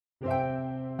Welcome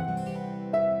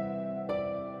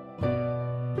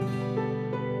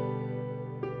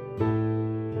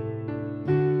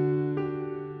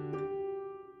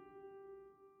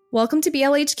to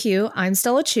BLHQ. I'm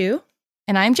Stella Chu.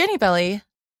 And I'm Jenny Belly.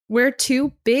 We're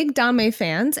two big Danmei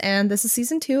fans, and this is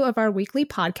season 2 of our weekly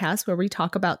podcast where we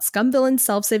talk about Scum Villain's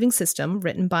self-saving system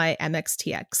written by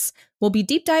MXTX. We'll be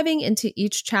deep diving into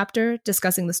each chapter,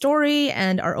 discussing the story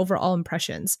and our overall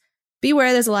impressions.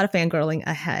 Beware, there's a lot of fangirling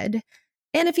ahead.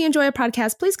 And if you enjoy our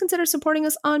podcast, please consider supporting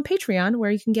us on Patreon, where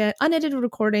you can get unedited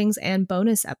recordings and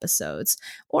bonus episodes.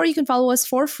 Or you can follow us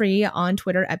for free on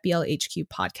Twitter at BLHQ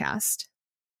Podcast.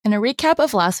 In a recap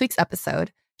of last week's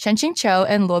episode, Shenqing Cho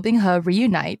and Luo Binghe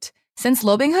reunite. Since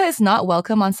Luo Binghe is not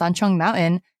welcome on Sanchong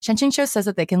Mountain, Shenqing Cho says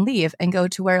that they can leave and go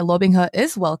to where Luo Binghe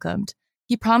is welcomed.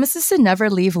 He promises to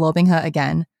never leave Luo Binghe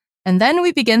again. And then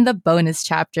we begin the bonus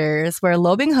chapters, where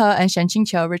Luo Binghe and Shenqing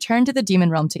Cho return to the demon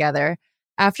realm together.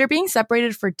 After being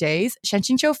separated for days,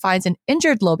 Shenqing Cho finds an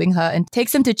injured Luo Binghe and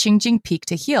takes him to Qingjing Peak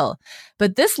to heal.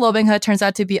 But this Luo Binghe turns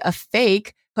out to be a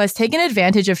fake who has taken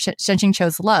advantage of Shenqing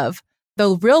Cho's love. The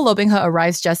real Luo Binghe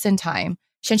arrives just in time.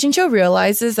 Shenqing Cho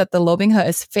realizes that the Luo Binghe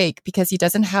is fake because he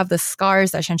doesn't have the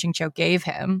scars that Shenqing Cho gave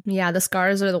him. Yeah, the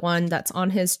scars are the one that's on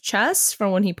his chest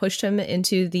from when he pushed him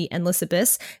into the Endless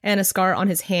Abyss, and a scar on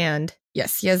his hand.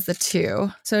 Yes, he has the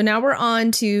two. So now we're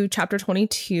on to chapter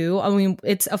 22. I mean,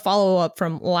 it's a follow-up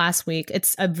from last week.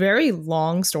 It's a very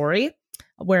long story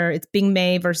where it's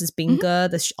Bingmei versus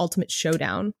Bingge, the ultimate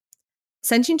showdown.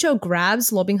 Shenqing Cho grabs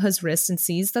Luo Binghe's wrist and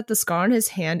sees that the scar on his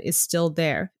hand is still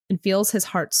there and feels his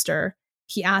heart stir.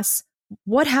 He asks,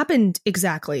 "What happened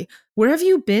exactly? Where have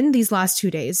you been these last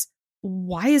 2 days?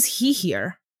 Why is he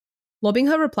here?" Luo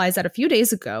Binghe replies that a few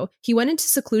days ago, he went into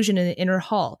seclusion in the inner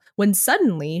hall when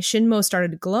suddenly Shinmo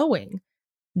started glowing.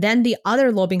 Then the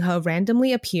other Luo Binghe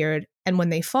randomly appeared, and when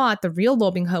they fought, the real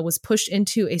Luo Binghe was pushed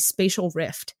into a spatial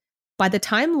rift. By the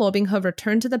time Luo Binghe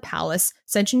returned to the palace,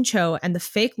 Shenqing Cho and the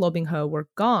fake Luo Binghe were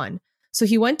gone. So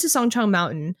he went to Songchang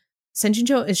Mountain. Shenqing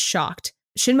Cho is shocked.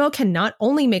 Shinmo can not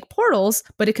only make portals,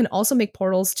 but it can also make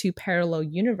portals to parallel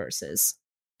universes.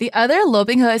 The other Luo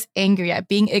Binghe is angry at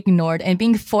being ignored and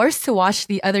being forced to watch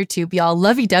the other two be all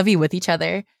lovey-dovey with each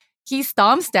other. He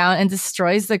stomps down and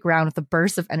destroys the ground with a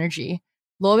burst of energy.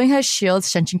 Luo Binghe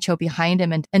shields Shenqing Cho behind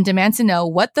him and demands to know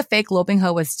what the fake Luo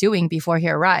Binghe was doing before he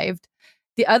arrived.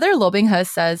 The other Luo Binghe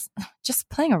says, "Just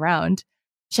playing around."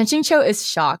 Shenqing Cho is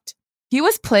shocked. He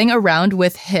was playing around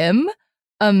with him?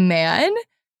 A man?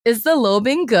 Is the Luo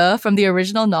Binghe from the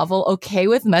original novel okay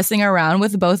with messing around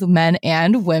with both men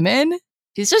and women?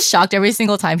 He's just shocked every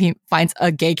single time he finds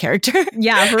a gay character.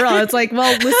 Yeah, for real. It's like,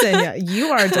 well, listen,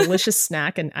 you are a delicious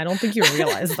snack, and I don't think you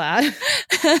realize that.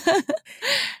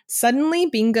 Suddenly,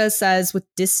 Binghe says with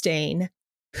disdain,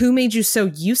 "Who made you so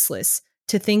useless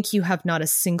to think you have not a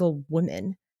single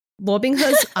woman?" Luo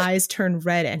Binghe's eyes turn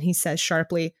red, and he says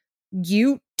sharply,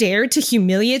 "You dare to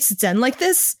humiliate Zen like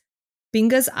this?"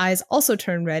 Binghe's eyes also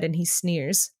turn red, and he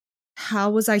sneers. "How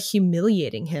was I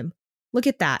humiliating him? Look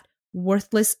at that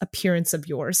worthless appearance of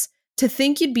yours. To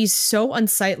think you'd be so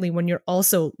unsightly when you're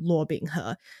also Luo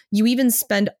Binghe. You even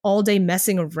spend all day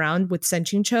messing around with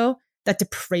Shenqing Cho, that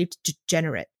depraved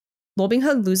degenerate." Luo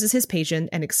Binghe loses his patience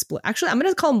and explodes. Actually, I'm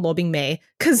going to call him Luo Bingmei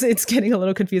because it's getting a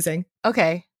little confusing.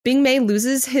 Okay. Bingmei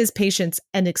loses his patience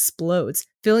and explodes,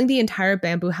 filling the entire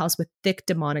bamboo house with thick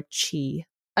demonic chi.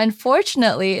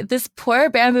 Unfortunately, this poor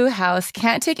bamboo house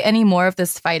can't take any more of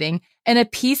this fighting, and a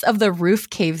piece of the roof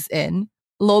caves in.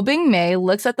 Luo Bingmei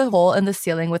looks at the hole in the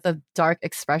ceiling with a dark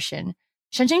expression.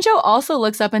 Shenqing Cho also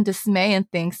looks up in dismay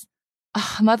and thinks,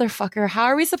 motherfucker, how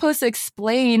are we supposed to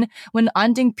explain when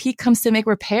Anding Peak comes to make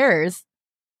repairs?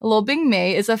 Luo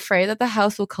Bingmei is afraid that the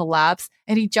house will collapse,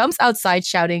 and he jumps outside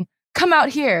shouting, "Come out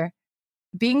here!"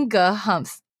 Binghe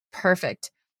humps.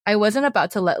 Perfect. I wasn't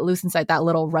about to let loose inside that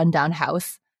little rundown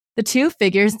house. The two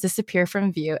figures disappear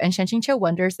from view, and Shenqing Cho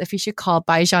wonders if he should call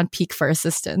Baijian Peak for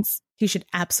assistance. He should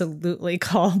absolutely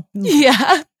call.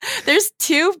 Yeah. There's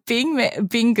two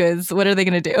Bingges. What are they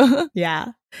going to do?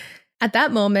 Yeah. At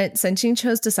that moment, Shenqing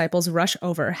Cho's disciples rush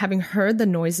over, having heard the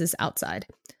noises outside.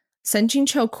 Shenqing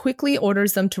Cho quickly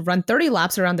orders them to run 30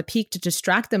 laps around the peak to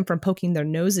distract them from poking their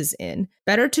noses in.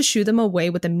 Better to shoo them away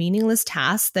with a meaningless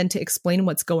task than to explain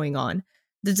what's going on.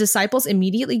 The disciples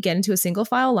immediately get into a single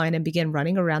file line and begin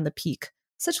running around the peak.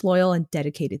 Such loyal and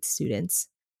dedicated students.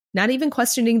 Not even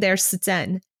questioning their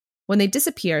Zen. When they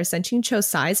disappear, Shenqing Cho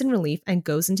sighs in relief and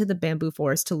goes into the bamboo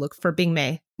forest to look for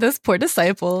Bingmei. Those poor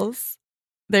disciples.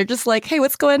 They're just like, hey,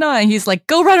 what's going on? He's like,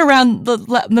 go run around the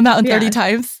mountain 30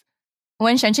 times.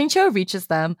 When Shenqing Cho reaches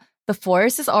them, the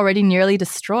forest is already nearly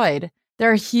destroyed.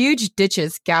 There are huge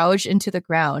ditches gouged into the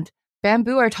ground.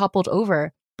 Bamboo are toppled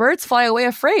over. Birds fly away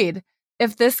afraid.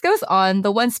 If this goes on,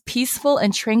 the once peaceful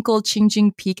and tranquil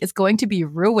Qingjing Peak is going to be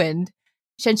ruined.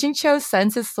 Shen Qingqiu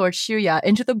sends his sword Shuya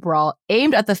into the brawl,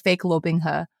 aimed at the fake Lo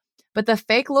Binghe. But the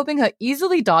fake Lo Binghe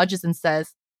easily dodges and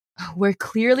says, "We're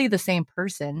clearly the same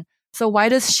person, so why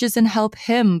does Shizhen help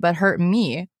him but hurt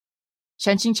me?"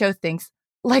 Shen Qingqiu thinks,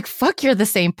 like, fuck, you're the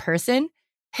same person?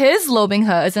 His Lo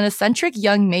Binghe is an eccentric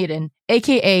young maiden,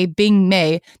 aka Bing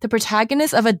Mei, the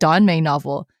protagonist of a Danmei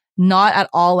novel. Not at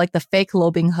all like the fake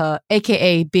Lo Binghe,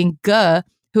 aka Bing Ge,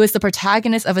 who is the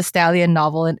protagonist of a stallion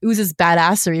novel and oozes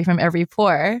badassery from every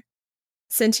pore.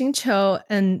 Shen Qingqiu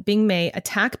and Bing Mei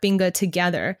attack Bing Ge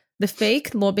together. The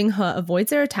fake Lo Binghe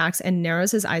avoids their attacks and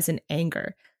narrows his eyes in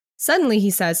anger. Suddenly he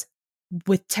says,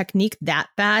 "With technique that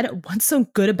bad, what's so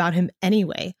good about him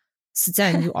anyway?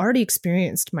 Zhen, you already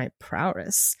experienced my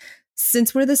prowess.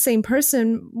 Since we're the same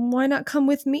person, why not come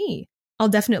with me? I'll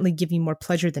definitely give you more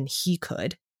pleasure than he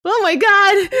could." Oh my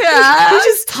god! Yeah, he's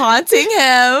just taunting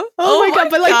him. Oh my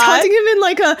god! But like taunting him in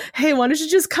like a, "Hey, why don't you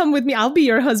just come with me? I'll be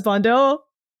your husbando."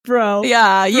 Bro.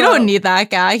 Yeah, you don't need that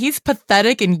guy. He's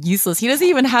pathetic and useless. He doesn't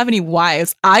even have any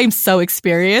wives. I'm so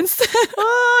experienced.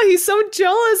 Oh, he's so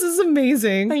jealous. It's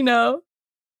amazing. I know.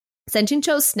 Shen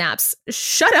Qingqiu snaps,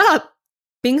 "Shut up!"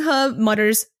 Binghe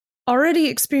mutters, "Already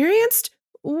experienced?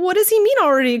 What does he mean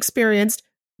already experienced?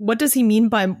 What does he mean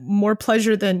by more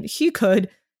pleasure than he could?"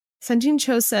 Shen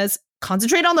Qingqiu says,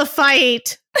 "Concentrate on the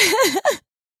fight."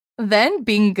 Then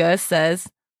Bing Ge says,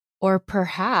 "Or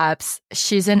perhaps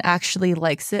Shizhen actually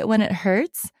likes it when it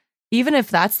hurts? Even if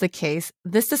that's the case,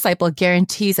 this disciple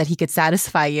guarantees that he could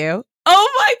satisfy you." Oh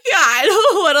my god,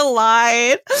 what a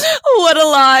line. What a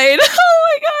line. Oh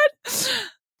my god.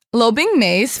 Lo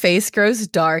Bingmei's face grows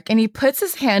dark and he puts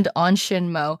his hand on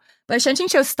Shin Mo, but Shen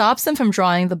Qingqiu stops him from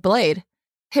drawing the blade.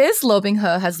 His Lo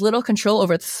Binghe has little control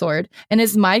over the sword, and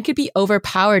his mind could be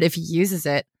overpowered if he uses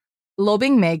it. Lo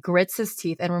Bingmei grits his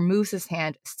teeth and removes his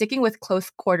hand, sticking with close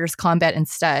quarters combat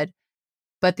instead.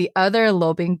 But the other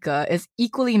Lo Binghe is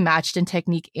equally matched in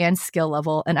technique and skill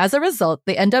level, and as a result,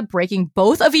 they end up breaking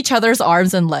both of each other's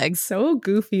arms and legs. So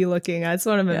goofy looking. That's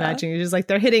what I'm imagining. It's just like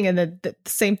they're hitting and the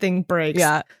same thing breaks.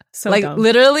 Yeah. So like dumb.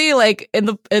 Literally, like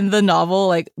in the novel,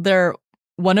 like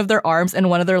one of their arms and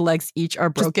one of their legs each are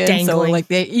broken. So like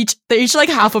they're each like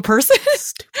half a person.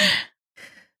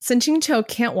 Shen Qingqiu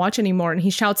can't watch anymore and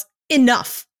he shouts,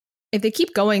 "Enough! If they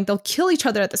keep going, they'll kill each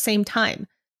other at the same time."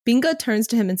 Bing Ge turns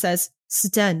to him and says,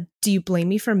 "Zhen, do you blame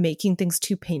me for making things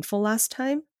too painful last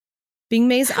time?" Bing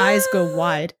Mei's eyes go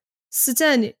wide.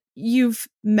 "Zhen, you've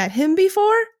met him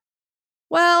before?"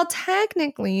 Well,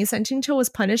 technically, Shen Qingqiu was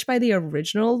punished by the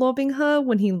original Lo Binghe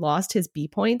when he lost his B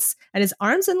points and his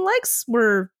arms and legs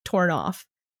were torn off.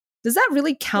 Does that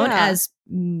really count as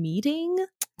meeting?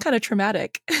 Kind of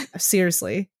traumatic.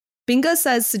 Seriously. Bing Ge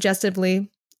says suggestively,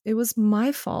 "It was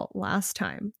my fault last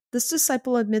time. This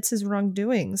disciple admits his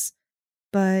wrongdoings.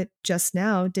 But just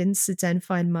now, didn't Zhen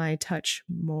find my touch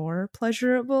more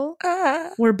pleasurable?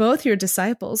 We're both your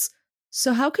disciples,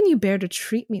 so how can you bear to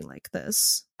treat me like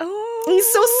this?" Oh,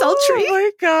 he's so sultry. Oh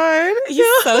my god,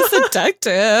 he's so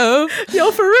seductive.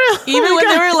 Yo, for real. Even when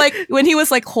they were like, when he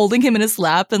was like holding him in his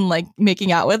lap and like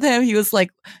making out with him, he was like,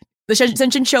 the Shen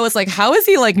Qingqiu was like, how is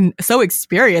he like so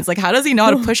experienced? Like, how does he know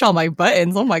how to push all my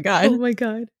buttons? Oh my god. Oh my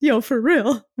god. Yo, for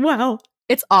real. Wow.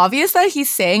 It's obvious that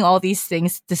he's saying all these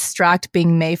things to distract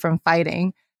Bing Mei from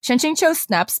fighting. Shen Qingqiu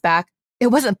snaps back, "It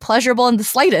wasn't pleasurable in the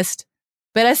slightest."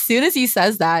 But as soon as he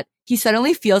says that, he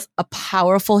suddenly feels a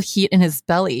powerful heat in his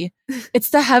belly.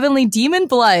 It's the heavenly demon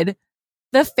blood.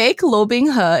 The fake Lo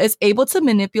Binghe is able to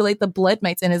manipulate the blood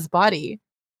mites in his body.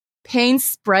 Pain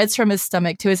spreads from his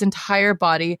stomach to his entire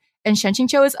body, and Shen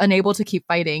Qingqiu is unable to keep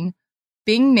fighting.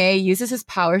 Bing Mei uses his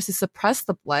powers to suppress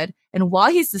the blood, and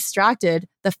while he's distracted,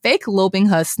 the fake Lo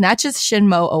Binghe snatches Shin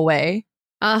Mo away.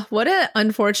 What an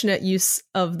unfortunate use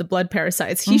of the blood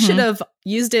parasites. He should have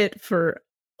used it for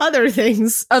other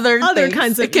things. Other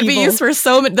kinds of It could evil. be used for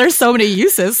there's so many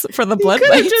uses for the blood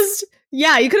mites.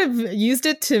 You could have used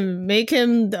it to make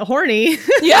him horny.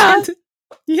 Yeah.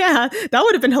 Yeah, that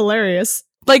would have been hilarious.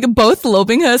 Like, both Lo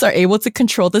Binghes are able to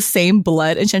control the same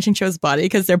blood in Shen Qingqiu's body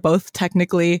because they're both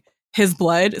technically his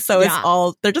blood. So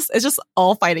it's just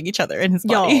all fighting each other in his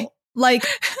body. Yo, like,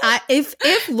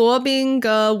 if Lo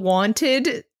Binghe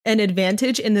wanted an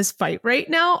advantage in this fight right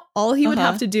now, all he would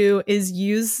have to do is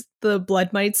use the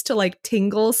blood mites to like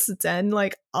tingle Zhen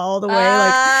like all the way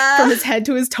like from his head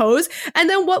to his toes. And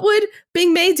then what would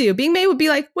Bing Mei do? Bing Mei would be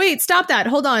like, "Wait, stop that.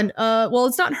 Hold on. Well,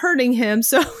 it's not hurting him."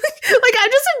 So like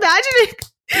I'm just imagining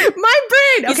My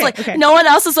brain. He's Okay, like, okay. no one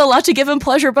else is allowed to give him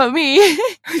pleasure but me.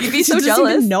 He'd be so he doesn't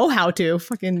jealous. even know how to.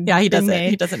 Fucking Yeah, he Bing doesn't. Mei.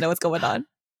 He doesn't know what's going on.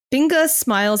 Binga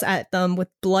smiles at them with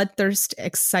bloodthirst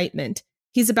excitement.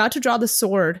 He's about to draw the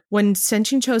sword when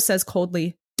Senjin-cho says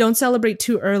coldly, "Don't celebrate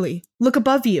too early. Look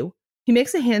above you." He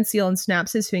makes a hand seal and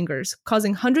snaps his fingers,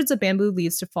 causing hundreds of bamboo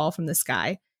leaves to fall from the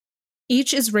sky.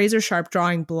 Each is razor sharp,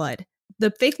 drawing blood.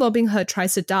 The fake Lo Binghe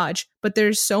tries to dodge, but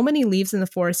there's so many leaves in the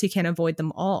forest he can't avoid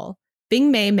them all.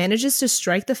 Bing Mei manages to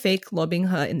strike the fake Lo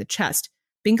Binghe in the chest.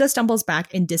 Binga stumbles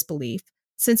back in disbelief.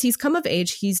 Since he's come of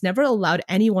age, he's never allowed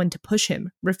anyone to push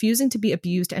him, refusing to be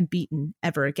abused and beaten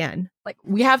ever again. Like,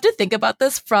 we have to think about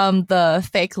this from the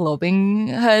fake Lo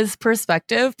Binghe's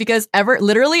perspective, because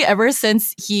literally ever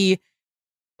since he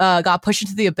got pushed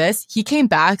into the abyss, he came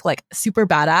back like super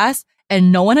badass,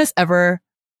 and no one has ever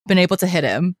been able to hit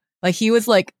him. Like, he was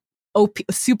like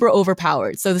super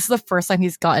overpowered. So this is the first time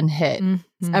he's gotten hit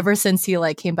ever since he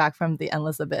like came back from the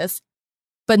endless abyss.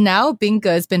 But now Binga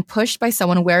has been pushed by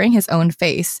someone wearing his own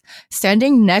face,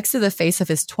 standing next to the face of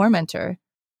his tormentor.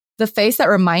 The face that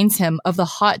reminds him of the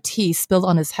hot tea spilled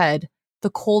on his head,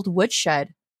 the cold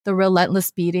woodshed, the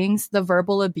relentless beatings, the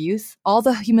verbal abuse, all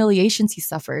the humiliations he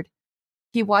suffered.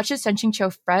 He watches Senjin-cho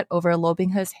fret over Lo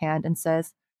Binghe's hand and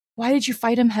says, "Why did you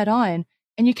fight him head on?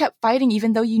 And you kept fighting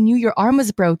even though you knew your arm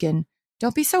was broken.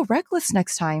 Don't be so reckless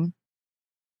next time."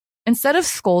 Instead of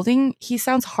scolding, he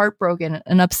sounds heartbroken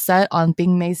and upset on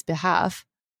Bing Mei's behalf.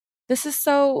 This is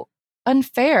so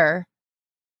unfair.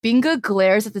 Binga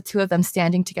glares at the two of them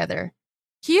standing together.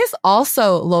 He is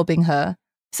also Lo Binghe,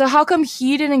 so how come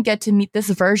he didn't get to meet this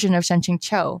version of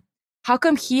Senjin-cho? How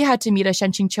come he had to meet a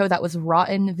Senjin-cho that was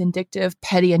rotten, vindictive,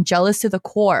 petty, and jealous to the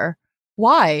core?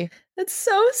 Why? It's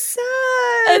so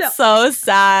sad. It's so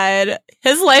sad.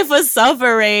 His life was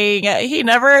suffering. He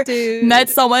never met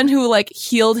someone who like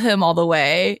healed him all the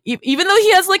way. Even though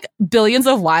he has like billions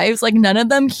of wives, like none of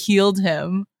them healed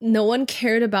him. No one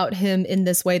cared about him in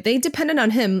this way. They depended on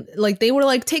him. Like they were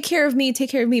like, take care of me.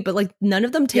 But like none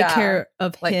of them take care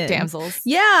of like him. Damsels.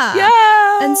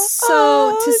 Yeah. And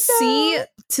so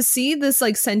to see this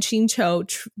like Senjin-cho,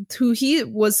 who he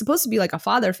was supposed to be like a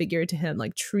father figure to him,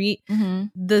 like treat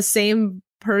the same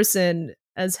person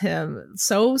as him,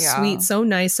 so sweet, so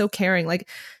nice, so caring. Like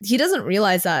he doesn't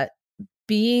realize that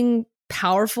being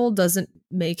powerful doesn't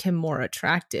make him more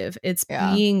attractive. It's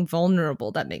being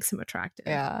vulnerable that makes him attractive.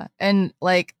 Yeah. And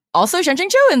like also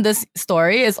Senjin-cho in this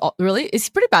story is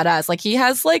pretty badass. Like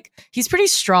he's pretty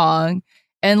strong,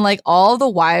 and like all the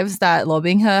wives that Lo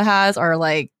Binghe has are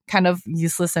like kind of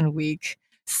useless and weak.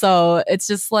 So it's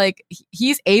just like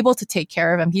he's able to take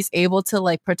care of him. He's able to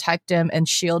like protect him and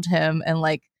shield him and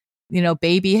like, you know,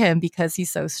 baby him because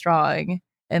he's so strong.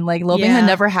 And like Lo Binghe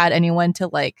never had anyone to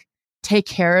like take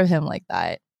care of him like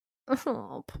that.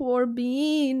 Oh, poor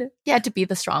Bean. He had to be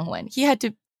the strong one. He had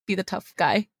to be the tough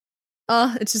guy.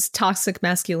 It's just toxic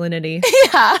masculinity.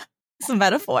 Yeah, it's a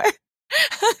metaphor.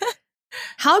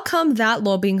 How come that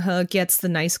Lo Binghe gets the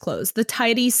nice clothes, the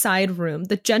tidy side room,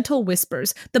 the gentle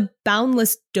whispers, the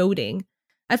boundless doting?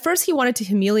 At first, he wanted to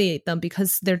humiliate them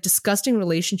because their disgusting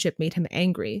relationship made him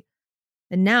angry.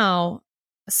 And now,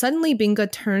 suddenly Binga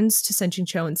turns to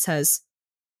Senjin-cho and says,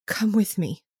 "Come with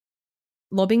me."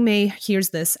 Lo Bingmei hears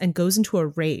this and goes into a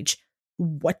rage.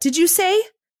 "What did you say?"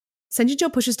 Senjin-cho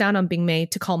pushes down on Bingmei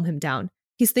to calm him down.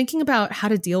 He's thinking about how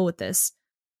to deal with this.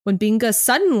 When Binga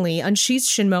suddenly unsheaths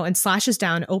Shinmo and slashes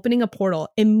down, opening a portal,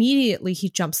 immediately he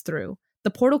jumps through. The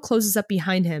portal closes up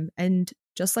behind him, and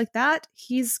just like that,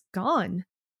 he's gone.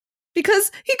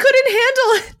 Because he couldn't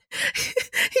handle it.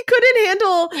 He couldn't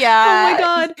handle. Yeah. Oh my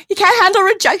God. He can't handle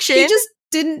rejection. He just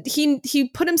didn't. He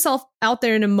put himself out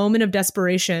there in a moment of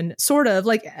desperation, sort of.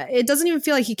 Like, it doesn't even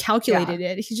feel like he calculated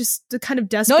it. He just kind of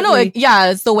desperately.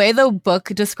 It's the way the book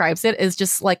describes it is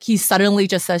just like he suddenly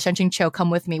just says, "Senjin-cho, come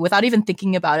with me," without even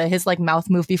thinking about it. His like mouth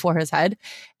moved before his head,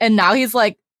 and now he's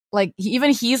like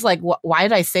he's like, why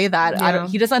did I say that? Yeah.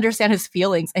 He doesn't understand his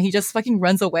feelings, and he just fucking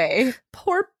runs away.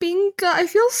 Poor Binga. I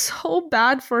feel so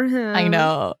bad for him. I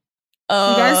know. You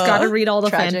guys gotta read all the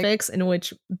tragic fanfics in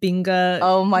which Binga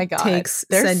oh my God. takes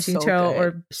Senjin-cho so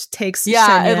or takes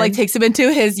it like takes him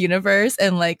into his universe,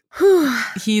 and like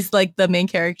he's like the main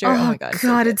character. Oh my God.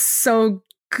 God, it's so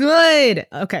good.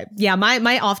 Okay. Yeah,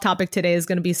 my off topic today is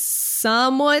gonna be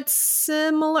somewhat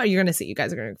similar. You're gonna see, you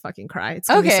guys are gonna fucking cry. It's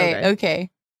gonna be so good. Okay.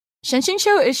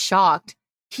 Senjin-cho is shocked.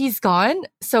 He's gone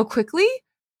so quickly?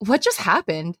 What just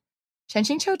happened?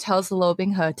 Senjin-cho tells Lo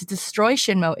Binghe to destroy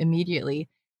Shinmo immediately.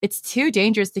 It's too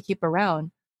dangerous to keep around.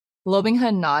 Lo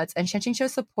Binghe nods, and Senjin-cho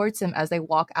supports him as they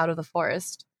walk out of the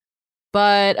forest.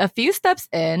 But a few steps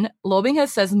in, Lo Binghe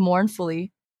says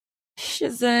mournfully,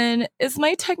 Shizen, is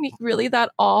my technique really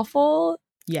that awful?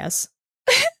 Yes.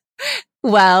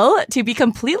 Well, to be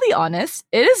completely honest,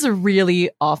 it is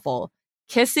really awful.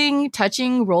 Kissing,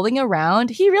 touching, rolling around,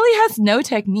 he really has no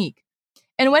technique.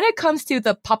 And when it comes to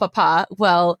the pa,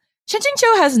 well,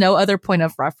 Shenjing-cho has no other point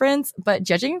of reference, but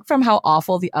judging from how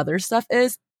awful the other stuff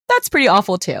is, that's pretty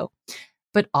awful too.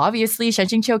 But obviously,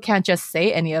 Shenjing-cho can't just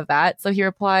say any of that, so he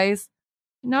replies,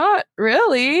 not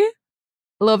really.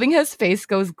 Lobingha's face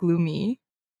goes gloomy.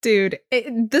 Dude,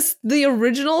 the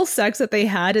original sex that they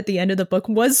had at the end of the book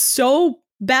was so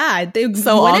bad. They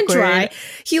so wouldn't awkward. try.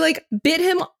 He like bit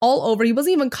him all over. He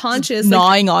wasn't even conscious.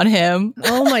 Gnawing on him.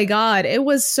 Oh my God. It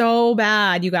was so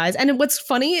bad, you guys. And what's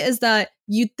funny is that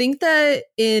you'd think that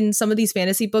in some of these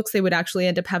fantasy books, they would actually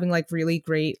end up having like really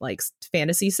great like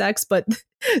fantasy sex. But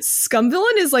Scum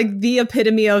Villain is like the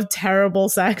epitome of terrible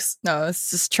sex. No,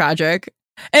 it's just tragic.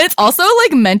 And it's also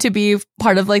like meant to be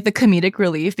part of like the comedic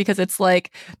relief because it's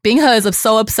like Binghe is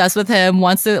so obsessed with him,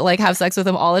 wants to like have sex with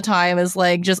him all the time, is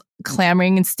like just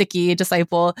clamoring and sticky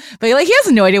disciple. But like he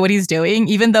has no idea what he's doing,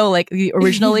 even though like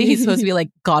originally he's supposed to be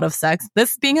like god of sex.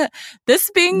 This Binghe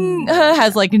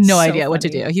has like no idea what to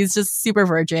do. He's just super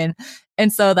virgin.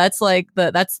 And so that's like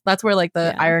that's where like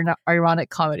the ironic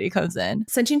comedy comes in.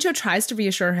 Shenjing-cho tries to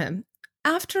reassure him.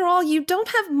 After all, you don't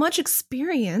have much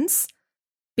experience.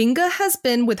 Binghe has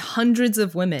been with hundreds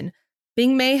of women.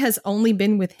 Bingmei has only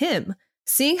been with him.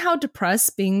 Seeing how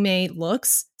depressed Bingmei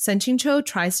looks, Shenjing-cho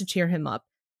tries to cheer him up.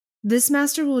 This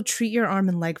master will treat your arm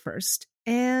and leg first.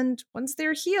 And once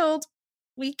they're healed,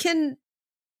 we can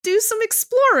do some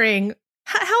exploring.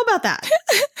 How about that?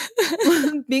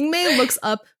 Bingmei looks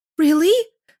up. Really?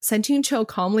 Shenjing-cho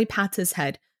calmly pats his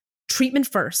head. Treatment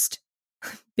first.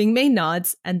 Bingmei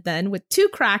nods, and then with 2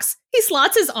 cracks, he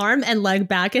slots his arm and leg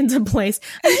back into place.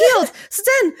 I'm healed. So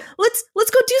then, let's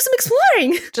go do some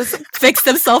exploring. Just fixed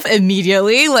himself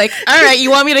immediately. Like, all right,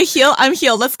 you want me to heal? I'm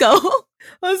healed. Let's go.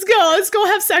 Let's go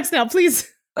have sex now, please.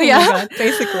 Oh yeah,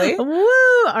 basically. Woo!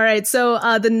 All right, so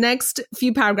the next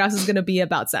few paragraphs is going to be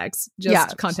about sex.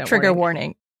 Just content trigger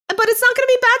warning. But it's not going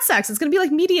to be bad sex. It's going to be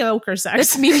like mediocre sex.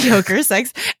 It's mediocre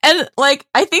sex. And like,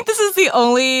 I think this is the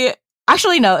only...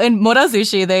 Actually, no. In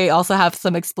Morazushi, they also have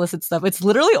some explicit stuff. It's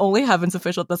literally only Heaven's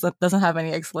Official doesn't have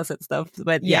any explicit stuff.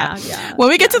 But yeah. When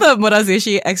we get to the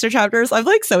Morazushi extra chapters, I'm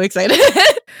like so excited.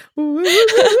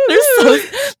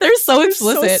 they're so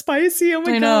explicit. So spicy. Oh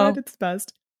my God. It's the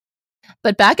best.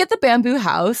 But back at the bamboo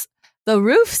house, the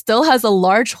roof still has a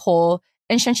large hole,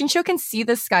 and Shenjing-cho can see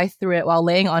the sky through it while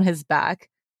laying on his back.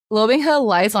 Lobinghe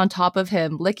lies on top of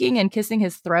him, licking and kissing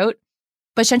his throat.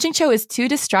 But Shenjing-cho is too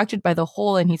distracted by the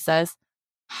hole, and he says,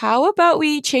 how about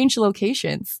we change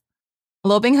locations?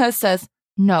 Lobinghe says,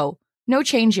 no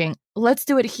changing. Let's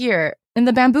do it here, in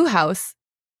the bamboo house.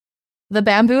 The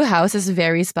bamboo house is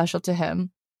very special to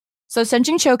him. So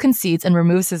Shenjing-cho concedes and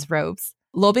removes his robes.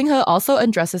 Lobinghe also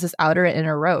undresses his outer and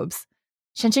inner robes.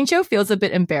 Shenjing-cho feels a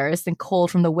bit embarrassed and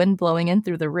cold from the wind blowing in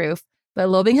through the roof, but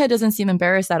Lobinghe doesn't seem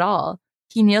embarrassed at all.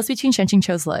 He kneels between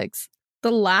Shenjing-cho's legs.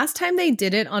 The last time they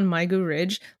did it on Maigu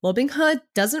Ridge, Lobinghe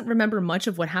doesn't remember much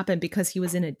of what happened because he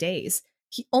was in a daze.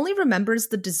 He only remembers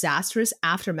the disastrous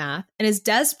aftermath and is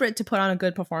desperate to put on a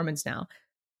good performance now.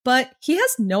 But he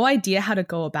has no idea how to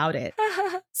go about it.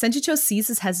 Shenjing-cho sees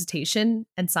his hesitation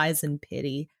and sighs in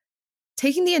pity.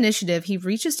 Taking the initiative, he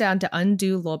reaches down to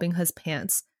undo Lobinghe's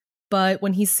pants. But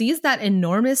when he sees that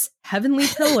enormous heavenly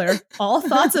pillar, all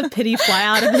thoughts of pity fly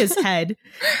out of his head.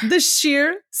 The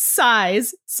sheer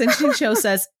size, Shenjing-cho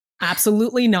says,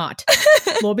 absolutely not.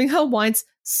 Lobinghe whines,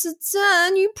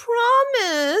 Sudan, you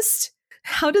promised.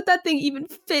 How did that thing even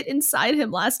fit inside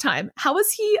him last time? How was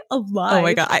he alive? Oh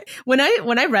my God. When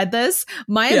I read this,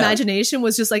 my imagination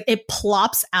was just like, it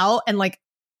plops out and like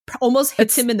almost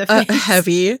hits him in the face.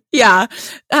 Heavy. Yeah.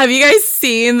 Have you guys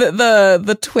seen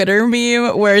the Twitter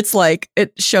meme where it's like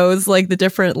it shows like the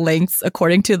different lengths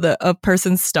according to a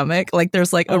person's stomach? Like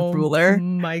there's like a ruler. Oh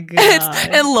my God.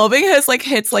 And Lobinghe like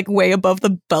hits like way above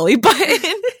the belly button.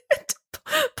 It's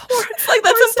like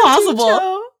that's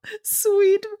impossible.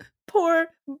 Sweet poor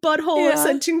butthole of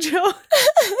Shenjing-cho.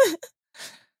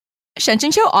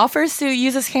 Shenjing-cho offers to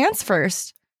use his hands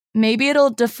first. Maybe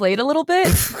it'll deflate a little bit.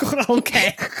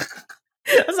 Okay.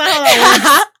 That's not how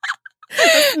that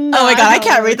works. Oh my God, I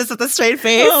can't read this with a straight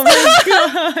face. Oh my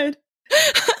God.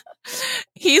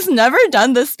 He's never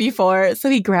done this before, so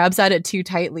he grabs at it too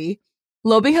tightly.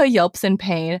 Lobinghe yelps in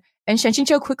pain, and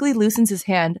Shenjing-cho quickly loosens his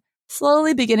hand,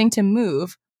 slowly beginning to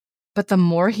move. But the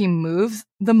more he moves,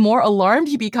 the more alarmed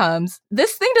he becomes.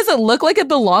 This thing doesn't look like it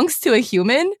belongs to a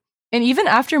human, and even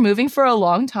after moving for a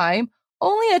long time,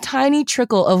 only a tiny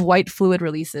trickle of white fluid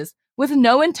releases, with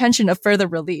no intention of further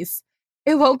release.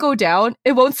 It won't go down.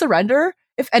 It won't surrender.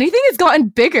 If anything, it's gotten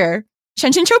bigger.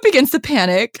 Shen Qingqiu begins to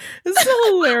panic. It's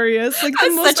hilarious. Like,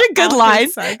 that's such a good line.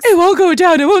 Sex. It won't go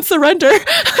down. It won't surrender.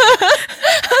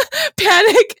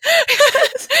 Panic.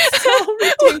 So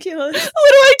ridiculous.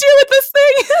 What do I do with this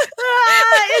thing?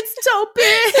 It's so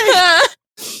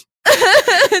big.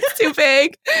 It's too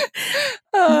big.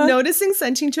 Noticing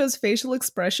Sen Qingqiu's facial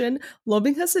expression, Lo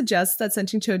Binghe suggests that Sen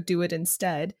Qingqiu do it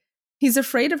instead. He's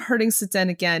afraid of hurting Suzhen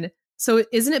again, so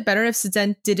isn't it better if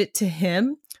Suzhen did it to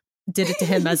him? Did it to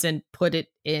him as in put it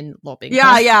in Lo Binghe.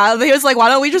 Yeah. He was like, why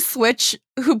don't we just switch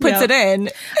who puts it in?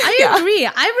 I agree.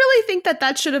 I really think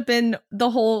that should have been the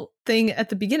whole thing at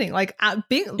the beginning. Like,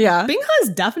 Binghe is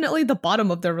definitely the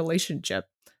bottom of their relationship.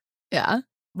 Yeah.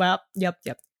 Well, yep.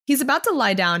 He's about to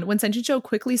lie down when Sen Qingqiu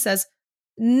quickly says,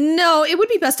 no, it would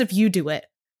be best if you do it.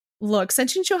 Look, Sen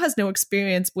Qingqiu has no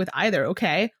experience with either,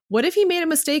 okay? What if he made a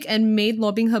mistake and made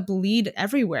Lo Binghe bleed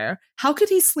everywhere? How could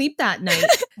he sleep that night?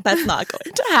 That's not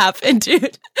going to happen,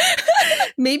 dude.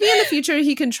 Maybe in the future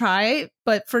he can try,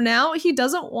 but for now, he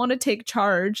doesn't want to take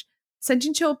charge. Sen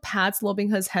Qingqiu pats Lo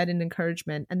Binghe's head in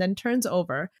encouragement and then turns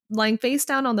over, lying face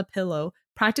down on the pillow,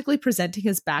 practically presenting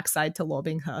his backside to Lo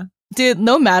Binghe. Dude,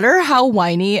 no matter how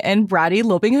whiny and bratty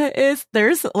Lo Binghe is,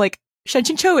 there's like Shen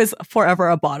Qingqiu is forever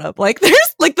a bottom. Like,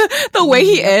 there's like the way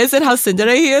he is and how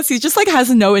tsundere he is. He just like has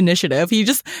no initiative. He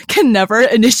just can never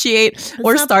initiate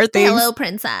or start things. Pillow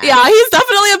princess. Yeah, he's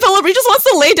definitely a pillow. He just wants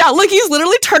to lay down. Like, he's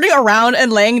literally turning around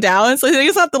and laying down, so he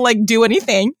doesn't have to like do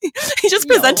anything. He's just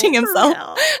presenting himself.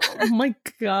 Oh my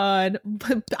god!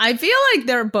 I feel like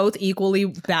they're both equally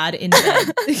bad in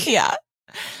bed. Yeah.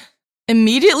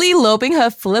 Immediately, Lo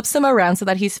Binghe flips him around so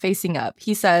that he's facing up.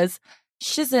 He says,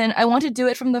 Shizhen, I want to do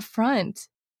it from the front.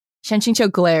 Shen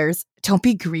Qingqiu glares, don't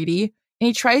be greedy, and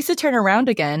he tries to turn around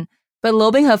again, but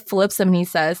Lo Binghe flips him and he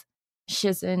says,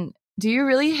 Shizhen, do you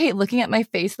really hate looking at my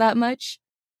face that much?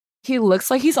 He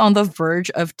looks like he's on the verge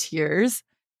of tears.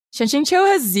 Shen Qingqiu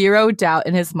has zero doubt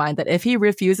in his mind that if he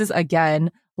refuses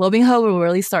again, Lo Binghe will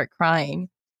really start crying.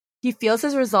 He feels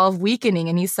his resolve weakening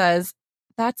and he says,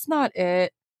 that's not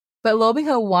it. But Lo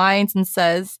Binghe whines and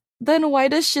says, then why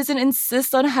does Shizhen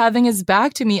insist on having his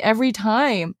back to me every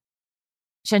time?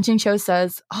 Shen Qingqiu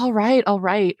says, all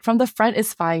right. From the front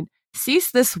is fine. Cease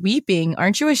this weeping.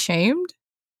 Aren't you ashamed?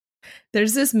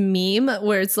 There's this meme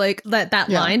where it's like that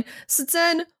line,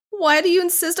 Shizhen, why do you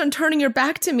insist on turning your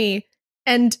back to me?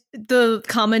 And the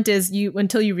comment is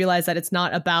until you realize that it's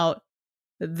not about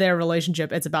their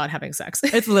relationship, it's about having sex.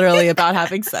 It's literally about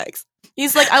having sex.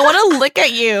 He's like, I want to look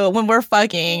at you when we're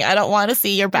fucking. I don't want to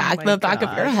see your back, the back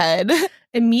of your head.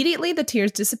 Immediately, the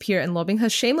tears disappear and Lo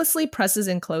Binghe shamelessly presses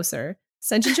in closer.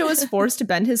 Sen Qingqiu is forced to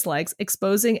bend his legs,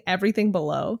 exposing everything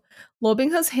below. Lo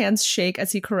Binghe's hands shake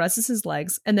as he caresses his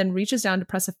legs and then reaches down to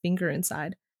press a finger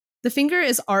inside. The finger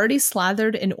is already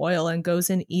slathered in oil and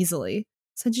goes in easily.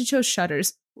 Sen Qingqiu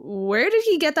shudders. Where did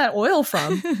he get that oil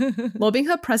from? Lo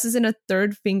Binghe presses in a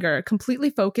third finger, completely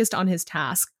focused on his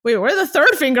task. Wait, where did the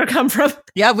third finger come from?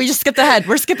 Yeah, we just skipped ahead.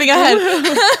 We're skipping ahead.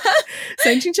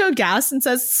 Sen Qingqiu gasps and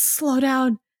says, slow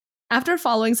down. After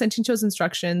following Sen Qingqiu's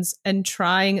instructions and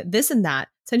trying this and that,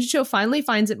 Sen Qingqiu finally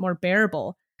finds it more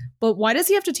bearable. But why does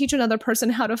he have to teach another person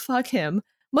how to fuck him?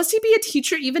 Must he be a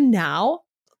teacher even now?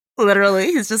 Literally,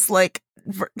 he's just like,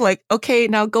 okay,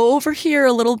 now go over here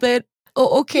a little bit.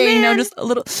 Oh, okay, Man. now just a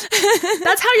little.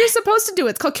 That's how you're supposed to do it.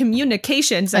 It's called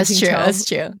communication. That's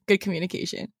true. Good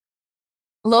communication.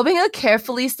 Lo Binghe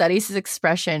carefully studies his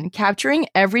expression, capturing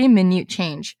every minute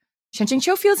change. Shen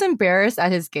Qingqiu feels embarrassed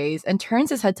at his gaze and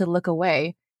turns his head to look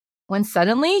away, when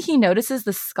suddenly he notices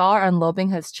the scar on Lo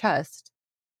Binghe's chest.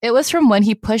 It was from when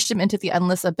he pushed him into the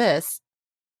endless abyss.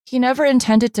 He never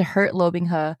intended to hurt Lo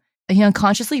Binghe, and he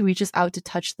unconsciously reaches out to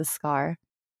touch the scar.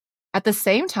 At the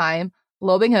same time,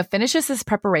 Lo Binghe finishes his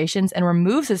preparations and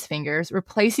removes his fingers,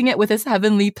 replacing it with his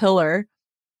heavenly pillar.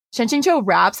 Shen Qingqiu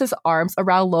wraps his arms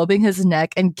around Lo Binghe's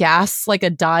neck and gasps like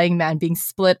a dying man being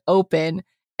split open.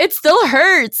 It still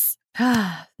hurts!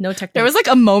 No technique. There was like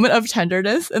a moment of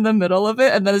tenderness in the middle of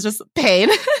it, and then it's just pain.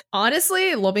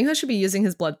 Honestly, Lo Binghe should be using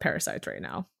his blood parasites right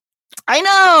now. I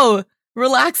know!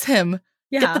 Relax him.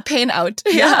 Yeah. Get the pain out.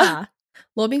 Yeah.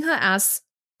 Lo Binghe asks,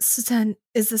 Suzhen,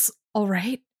 is this all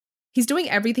right? He's doing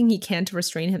everything he can to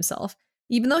restrain himself,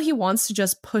 even though he wants to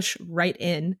just push right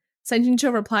in. Sen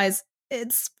Qingqiu replies,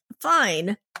 it's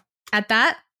fine. At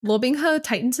that, Lo Binghe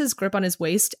tightens his grip on his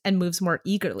waist and moves more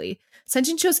eagerly. Sen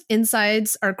Qingqiu's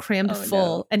insides are crammed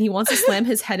full, and he wants to slam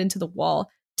his head into the wall,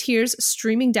 tears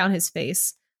streaming down his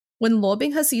face. When Lo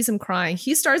Binghe sees him crying,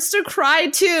 he starts to cry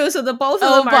too, so the both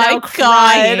of them are now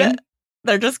crying.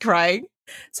 They're just crying.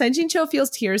 Sen Qingqiu feels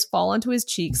tears fall onto his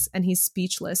cheeks, and he's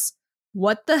speechless.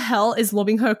 What the hell is Lo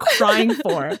Binghe crying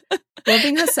for? Lo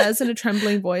Binghe says in a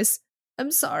trembling voice,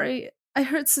 I'm sorry, I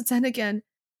hurt Seten again.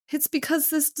 It's because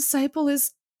this disciple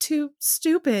is too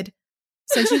stupid.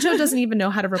 Senshinjo doesn't even know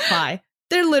how to reply.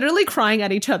 They're literally crying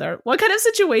at each other. What kind of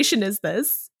situation is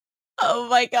this? Oh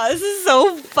my god, this is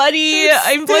so funny.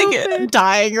 I'm like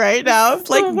dying right now. It's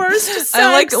like the worst sex.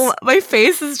 I'm like, my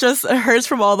face is just hurts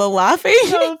from all the laughing.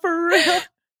 No, for real.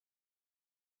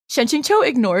 Shenqingqiu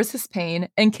ignores his pain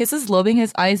and kisses Lo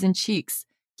Binghe's eyes and cheeks.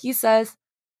 He says,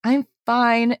 I'm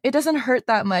fine. It doesn't hurt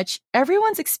that much.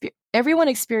 Everyone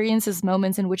experiences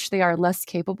moments in which they are less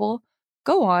capable.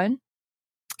 Go on.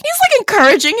 He's like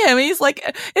encouraging him. He's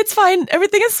like, it's fine.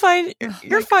 Everything is fine.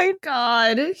 You're fine.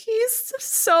 God, he's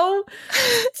so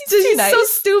he's nice. so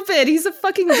stupid. He's a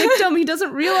fucking victim. He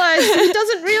doesn't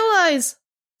realize.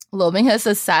 Lo Binghe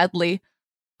says sadly,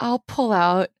 I'll pull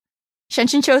out.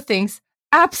 Shenqingqiu thinks,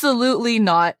 absolutely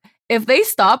not. If they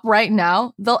stop right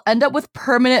now, they'll end up with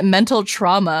permanent mental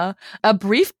trauma. A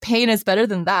brief pain is better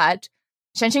than that.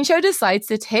 Shenqingqiu decides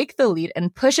to take the lead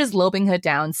and pushes Lo Binghe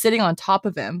down, sitting on top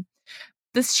of him.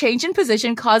 This change in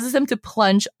position causes him to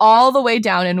plunge all the way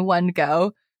down in one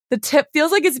go. The tip feels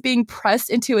like it's being pressed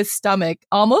into his stomach,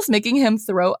 almost making him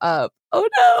throw up. Oh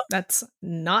no. That's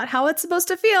not how it's supposed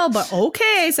to feel, but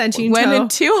okay, Senshinjo. Went in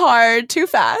too hard, too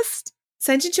fast.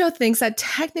 Senshinjo thinks that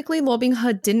technically Lo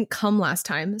Binghe didn't come last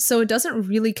time, so it doesn't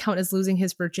really count as losing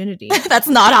his virginity. That's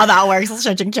not how that works,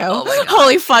 Shenqingqiu. Oh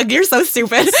holy fuck, you're so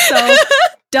stupid. So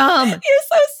dumb. You're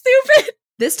so stupid.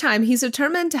 This time, he's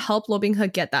determined to help Lo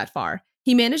Binghe get that far.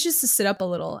 He manages to sit up a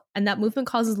little, and that movement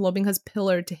causes Lo Binghe's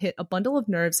pillar to hit a bundle of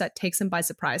nerves that takes him by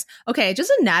surprise. Okay,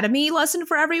 just anatomy lesson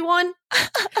for everyone.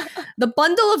 The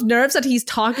bundle of nerves that he's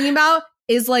talking about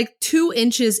is like 2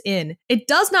 inches in. It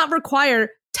does not require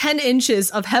 10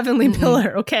 inches of heavenly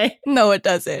pillar, okay? No, it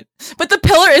doesn't. But the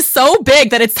pillar is so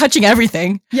big that it's touching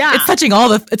everything. Yeah. It's touching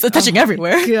it's touching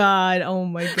everywhere. God, oh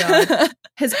my god.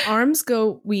 His arms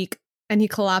go weak, and he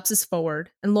collapses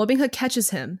forward, and Lo Binghe catches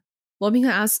him. Lo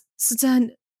Binghe asks, Seten,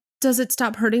 does it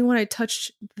stop hurting when I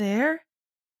touch there?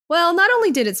 Well, not only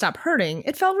did it stop hurting,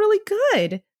 it felt really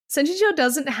good. Senshinjo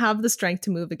doesn't have the strength to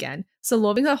move again, so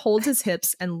Lo Binghe holds his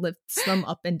hips and lifts them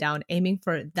up and down, aiming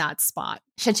for that spot.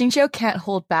 Shenqingqiu can't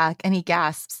hold back, and he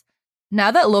gasps. Now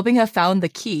that Lo Binghe found the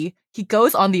key, he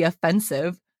goes on the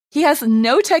offensive. He has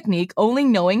no technique, only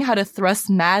knowing how to thrust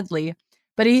madly,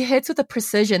 but he hits with a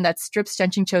precision that strips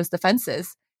Shenqingqiu's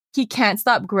defenses. He can't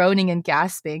stop groaning and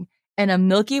gasping, and a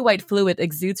milky white fluid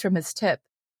exudes from his tip.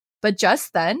 But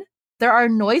just then, there are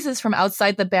noises from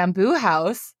outside the bamboo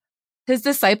house. His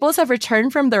disciples have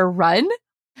returned from their run.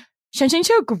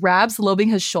 Shenqingqiu grabs Lo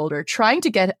Binghe's shoulder, trying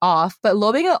to get off, but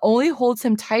Lo Binghe only holds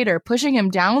him tighter, pushing him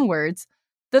downwards.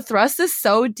 The thrust is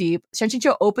so deep,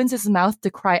 Shenqingqiu opens his mouth to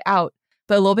cry out,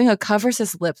 but Lo Binghe covers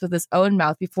his lips with his own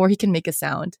mouth before he can make a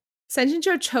sound.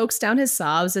 Senshinjo chokes down his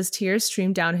sobs as tears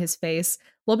stream down his face.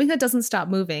 Lo Binghe doesn't stop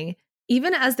moving.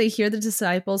 Even as they hear the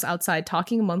disciples outside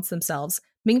talking amongst themselves,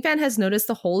 Mingfan has noticed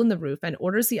the hole in the roof and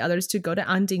orders the others to go to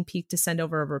Anding Peak to send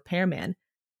over a repairman.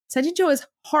 Senshinjo is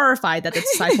horrified that the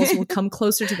disciples will come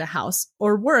closer to the house,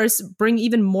 or worse, bring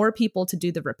even more people to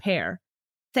do the repair.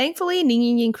 Thankfully, Ning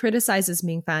Yingying criticizes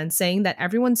Mingfan, saying that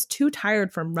everyone's too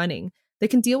tired from running. They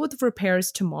can deal with the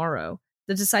repairs tomorrow.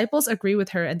 The disciples agree with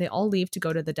her and they all leave to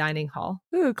go to the dining hall.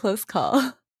 Ooh, close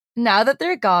call. Now that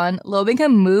they're gone, Lo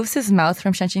Binghe moves his mouth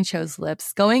from Shenqingqiu's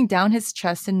lips, going down his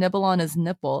chest to nibble on his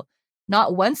nipple,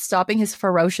 not once stopping his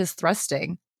ferocious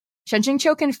thrusting.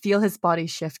 Shenqingqiu can feel his body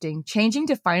shifting, changing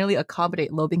to finally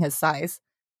accommodate Lo Binghe's size.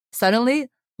 Suddenly,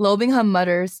 Lo Binghe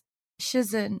mutters,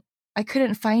 Shizen, I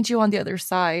couldn't find you on the other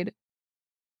side.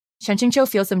 Shenqingqiu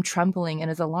feels him trembling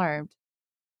and is alarmed.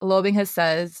 Lo Binghe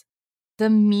says, the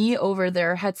me over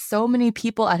there had so many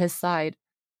people at his side,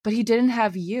 but he didn't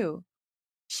have you.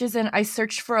 Shizen, I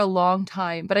searched for a long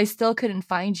time, but I still couldn't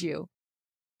find you.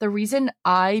 The reason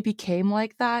I became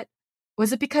like that,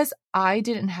 was it because I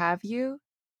didn't have you?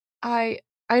 I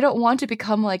don't want to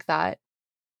become like that.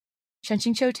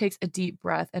 Shenqingqiu takes a deep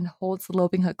breath and holds Lo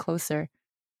Binghe closer.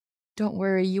 Don't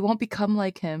worry, you won't become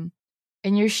like him.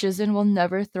 And your Shizen will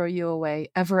never throw you away,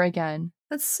 ever again.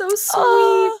 That's so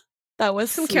sweet. That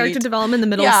was some sweet. Character development in the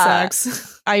middle of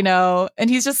sex. I know. And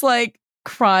he's just like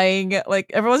crying.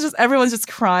 Like everyone's just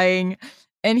crying.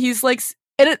 And he's like,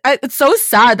 and it's so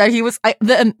sad that he was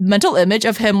the mental image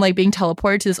of him like being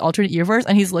teleported to this alternate universe,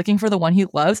 and he's looking for the one he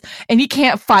loves, and he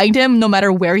can't find him no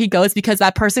matter where he goes because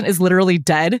that person is literally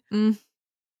dead.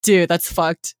 Dude, that's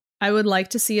fucked. I would like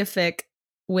to see a fic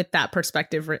with that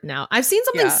perspective written out. I've seen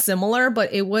something similar,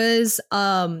 but it was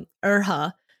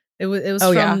Urha. It was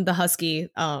from the Husky,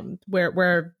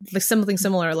 where like something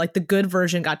similar, like the good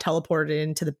version got teleported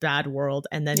into the bad world,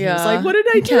 and then he was like, "What did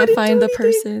I do? Can't find the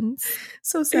persons."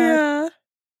 So sad. Yeah.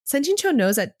 Senjin Cho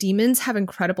knows that demons have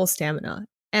incredible stamina,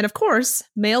 and of course,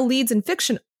 male leads in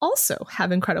fiction also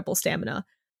have incredible stamina.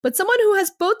 But someone who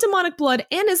has both demonic blood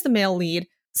and is the male lead,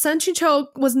 Senjin Cho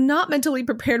was not mentally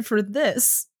prepared for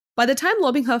this. By the time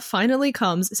Lo Bing-he finally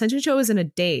comes, Senjin Cho is in a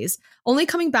daze, only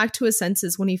coming back to his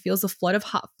senses when he feels a flood of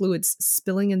hot fluids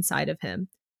spilling inside of him.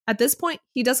 At this point,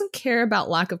 he doesn't care about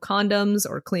lack of condoms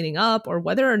or cleaning up or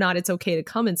whether or not it's okay to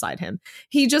come inside him.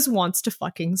 He just wants to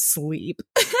fucking sleep.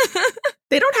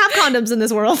 They don't have condoms in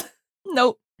this world.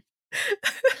 Nope.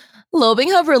 Lo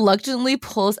Bing-he reluctantly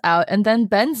pulls out and then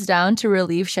bends down to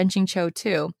relieve Senjin Cho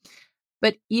too.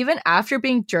 But even after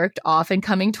being jerked off and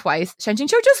coming twice, Senjin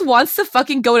Cho just wants to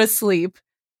fucking go to sleep.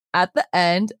 At the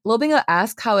end, Lo Bing-he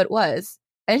asks how it was,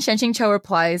 and Senjin Cho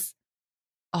replies,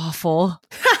 "Awful."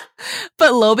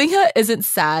 But Lo Bing-he isn't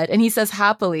sad, and he says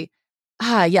happily,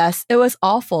 "Ah, yes, it was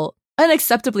awful,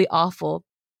 unacceptably awful.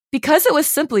 Because it was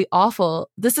simply awful,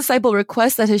 this disciple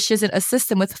requests that his shizun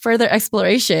assist him with further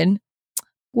exploration."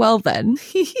 Well then.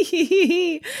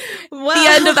 Well, the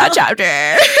end of that chapter.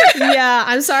 Yeah,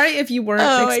 I'm sorry if you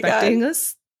weren't expecting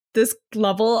this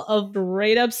level of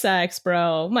straight up sex,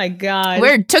 bro. Oh my god.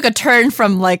 We took a turn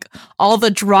from like all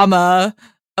the drama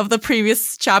of the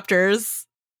previous chapters.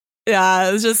 Yeah,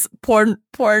 it was just porn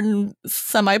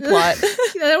semi-plot.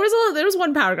 Yeah, there was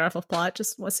one paragraph of plot,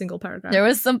 just one single paragraph. There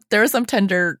was some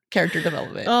tender character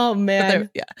development. Oh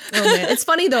man. Yeah. Oh man. It's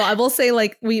funny though, I will say,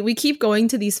 like, we keep going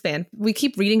to these we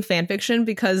keep reading fan fiction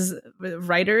because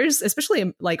writers,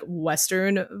 especially like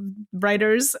Western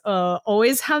writers,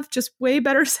 always have just way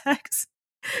better sex.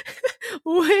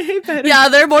 Way better. Yeah,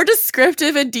 they're more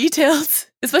descriptive and detailed,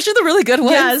 especially the really good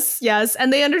ones. Yes,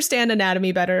 and they understand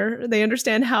anatomy better. They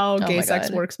understand how gay sex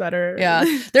works better. Yeah,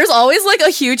 there's always like a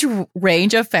huge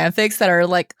range of fanfics that are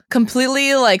like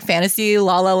completely like fantasy,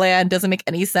 La La Land, doesn't make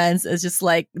any sense. It's just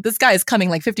like, this guy is coming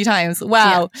like 50 times.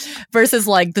 Wow. Yeah. Versus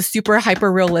like the super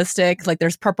hyper realistic, like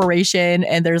there's preparation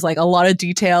and there's like a lot of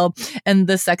detail, and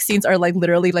the sex scenes are like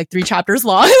literally like 3 chapters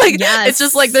long. Like, yes. It's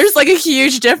just like there's like a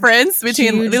huge difference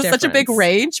between. There's such a big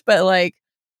range, but like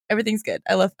everything's good.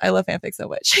 I love fanfic so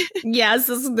much. Yes,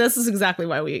 this is exactly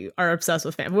why we are obsessed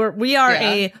with fan. We are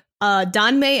a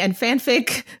Danmei and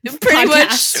fanfic pretty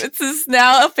much. This is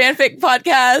now a fanfic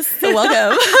podcast. So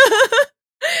welcome.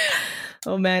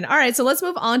 Oh man. All right, so let's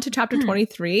move on to chapter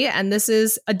 23, and this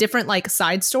is a different like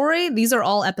side story. These are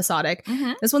all episodic.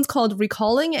 This one's called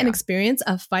Recalling an Experience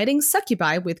of Fighting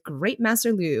Succubi with Great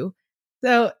Master Liu.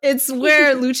 So it's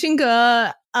where Lu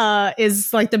Qingge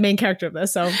is like the main character of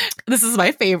this. So this is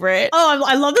my favorite. Oh,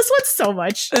 I love this one so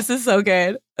much. This is so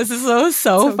good. This is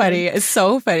so funny. Good. It's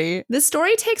so funny. This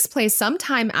story takes place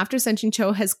sometime after Senjin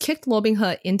Cho has kicked Lo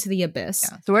Bing-he into the abyss.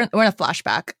 Yeah, so we're in a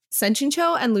flashback. Senjin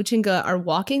Cho and Lu Qingge are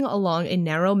walking along a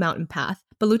narrow mountain path,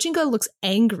 but Lu Qingge looks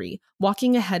angry,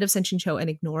 walking ahead of Senjin Cho and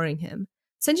ignoring him.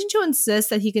 Senjin Cho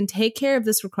insists that he can take care of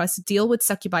this request to deal with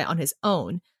succubi on his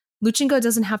own. Lu Qingge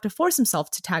doesn't have to force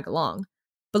himself to tag along.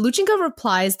 But Lu Qingge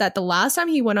replies that the last time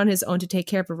he went on his own to take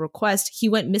care of a request, he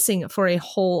went missing for a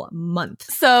whole month.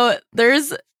 So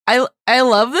I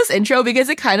love this intro because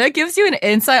it kind of gives you an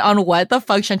insight on what the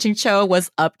fuck Senjin Cho was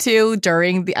up to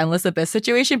during the Endless Abyss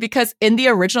situation, because in the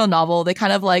original novel, they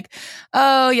kind of like,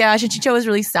 oh yeah, Senjin Cho was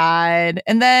really sad.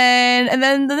 And then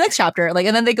the next chapter, like,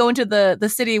 and then they go into the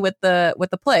city with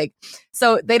the plague.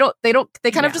 So they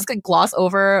kind of just like gloss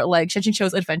over like Senjin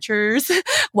Cho's adventures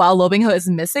while Lo Bing-he is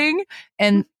missing.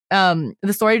 And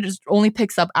the story just only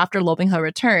picks up after Lo Bing-he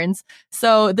returns.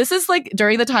 So this is like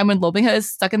during the time when Lo Bing-he is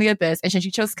stuck in the abyss and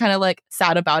Senjin Cho's kind of like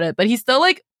sad about it, but he's still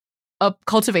like a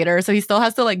cultivator, so he still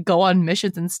has to like go on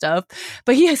missions and stuff,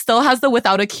 but he still has the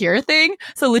without a cure thing.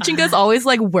 So Lu Qingge is always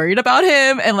like worried about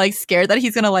him and like scared that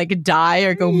he's gonna like die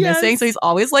or go missing. So he's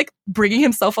always like bringing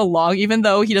himself along even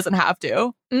though he doesn't have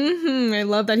to. I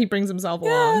love that he brings himself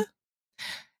along.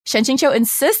 Senjin Cho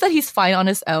insists that he's fine on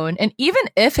his own, and even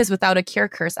if his without a cure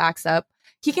curse acts up,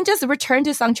 he can just return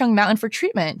to Sangcheng Mountain for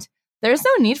treatment. There is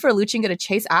no need for Lu Qingge to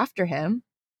chase after him.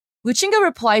 Lu Qingge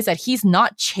replies that he's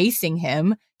not chasing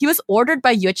him. He was ordered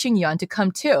by Yue Qingyuan to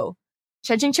come too.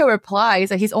 Senjin Cho replies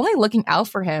that he's only looking out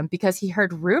for him because he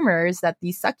heard rumors that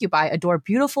these succubi adore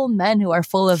beautiful men who are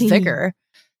full of vigor.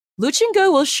 Lu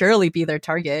Qingge will surely be their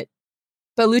target.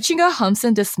 But Lu Qingge humps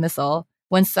in dismissal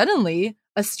when suddenly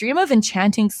a stream of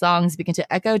enchanting songs begin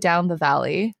to echo down the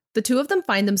valley. The two of them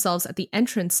find themselves at the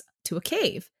entrance to a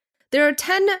cave. There are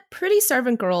 10 pretty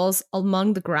servant girls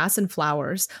among the grass and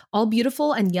flowers, all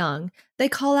beautiful and young. They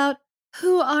call out,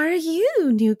 "Who are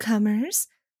you, newcomers?"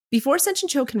 Before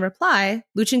Senchincho can reply,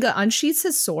 Luchinga unsheaths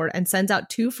his sword and sends out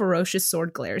 2 ferocious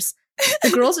sword glares.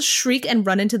 The girls shriek and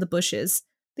run into the bushes.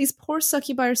 These poor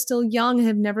succubi are still young and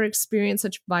have never experienced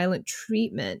such violent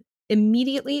treatment.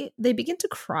 Immediately, they begin to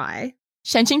cry.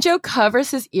 Shenqingqiu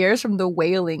covers his ears from the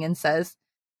wailing and says,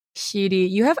 Shiri,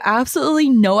 you have absolutely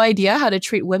no idea how to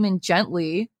treat women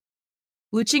gently.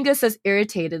 Luchinga says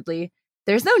irritatedly,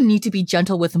 there's no need to be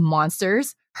gentle with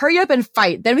monsters. Hurry up and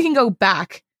fight, then we can go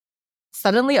back.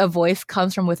 Suddenly, a voice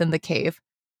comes from within the cave.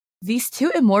 These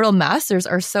 2 immortal masters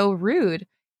are so rude.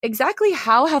 Exactly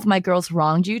how have my girls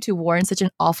wronged you to warrant such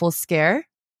an awful scare?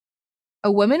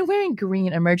 A woman wearing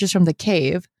green emerges from the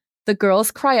cave. The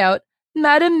girls cry out,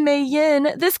 Madam Mei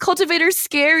Yin, this cultivator's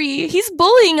scary. He's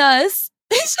bullying us.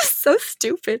 He's just so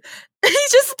stupid. He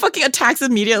just fucking attacks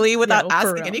immediately without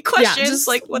asking any questions. Yeah, just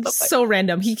like, what the fuck? So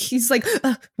random. He's like,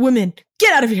 women,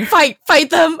 get out of here. Fight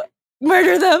them.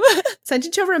 Murder them.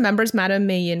 Senchincho remembers Madame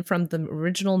Mei Yin from the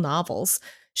original novels.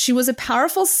 She was a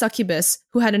powerful succubus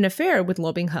who had an affair with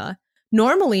Lo Binghe.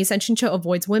 Normally, Senchincho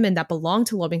avoids women that belong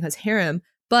to Lo Binghe's harem,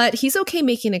 but he's okay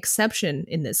making an exception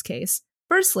in this case.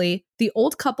 Firstly, the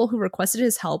old couple who requested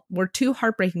his help were too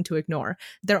heartbreaking to ignore.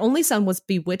 Their only son was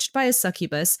bewitched by a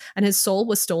succubus, and his soul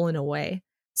was stolen away.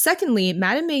 Secondly,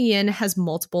 Madame Mei Yin has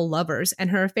multiple lovers, and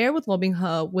her affair with Lo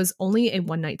Binghe was only a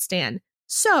one-night stand.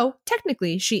 So,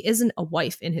 technically, she isn't a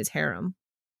wife in his harem.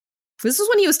 This is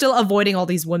when he was still avoiding all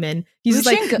these women. He's just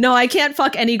like, no, I can't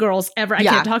fuck any girls ever. I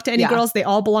can't talk to any girls. They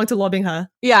all belong to Lo Binghe.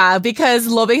 Yeah, because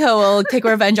Lo Binghe will take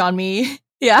revenge on me.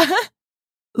 Yeah.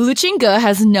 Luchinga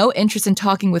has no interest in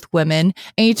talking with women,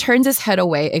 and he turns his head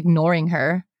away, ignoring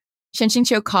her.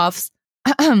 Shenqingqiu coughs.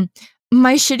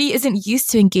 My shitty isn't used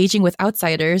to engaging with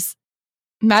outsiders.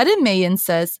 Madame Mei Yin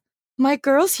says, my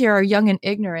girls here are young and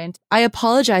ignorant. I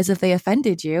apologize if they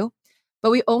offended you.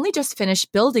 But we only just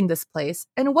finished building this place,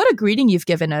 and what a greeting you've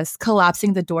given us,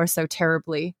 collapsing the door so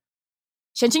terribly.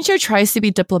 Shenqingqiu tries to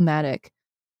be diplomatic.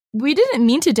 We didn't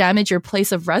mean to damage your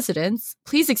place of residence.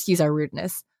 Please excuse our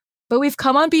rudeness. But we've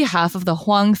come on behalf of the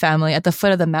Huang family at the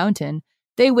foot of the mountain.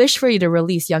 They wish for you to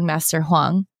release young Master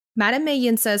Huang. Madame Mei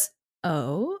Yin says,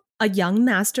 oh, a young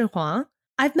Master Huang?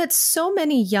 I've met so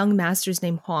many young masters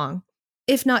named Huang.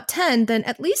 If not 10, then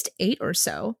at least 8 or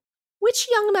so. Which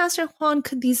young Master Huang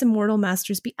could these immortal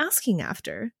masters be asking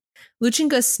after?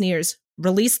 Luchinga sneers,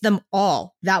 release them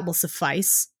all. That will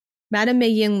suffice. Madame Mei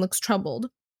Yin looks troubled.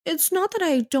 It's not that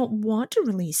I don't want to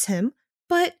release him,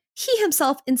 but he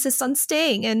himself insists on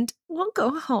staying and won't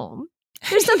go home.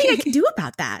 There's nothing I can do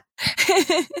about that.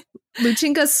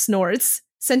 Luchinga snorts.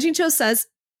 Senchincho says,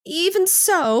 even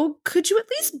so, could you at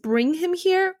least bring him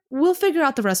here? We'll figure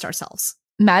out the rest ourselves.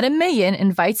 Madame Mei Yin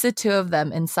invites the 2 of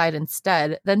them inside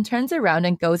instead, then turns around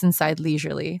and goes inside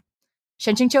leisurely.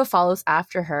 Shenqingqiu follows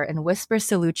after her and whispers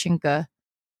to Luchinga,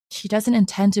 she doesn't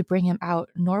intend to bring him out,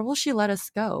 nor will she let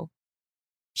us go.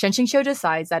 Shenqingqiu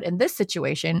decides that in this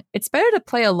situation, it's better to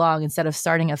play along instead of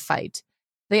starting a fight.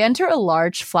 They enter a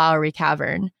large, flowery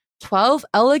cavern. 12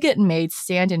 elegant maids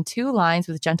stand in 2 lines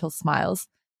with gentle smiles.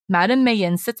 Madame Mei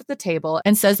Yin sits at the table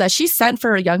and says that she sent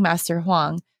for young Master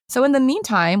Huang. So in the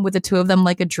meantime, would the 2 of them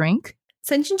like a drink?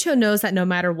 Senchinqiu knows that no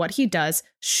matter what he does,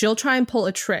 she'll try and pull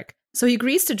a trick, so he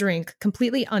agrees to drink,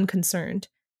 completely unconcerned.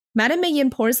 Madame Mei Yin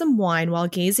pours them wine while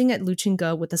gazing at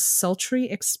Luchinga with a sultry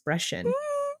expression.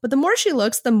 But the more she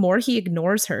looks, the more he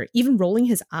ignores her, even rolling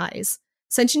his eyes.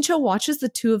 Senchinqiu watches the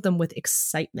 2 of them with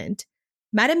excitement.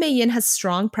 Madame Mei Yin has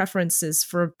strong preferences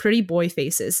for pretty boy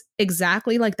faces,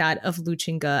 exactly like that of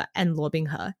Luchinga and Lo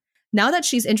Binghe. Now that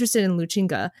she's interested in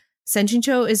Luchinga,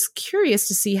 Senchinqiu is curious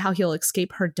to see how he'll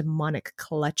escape her demonic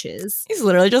clutches. He's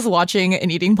literally just watching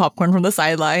and eating popcorn from the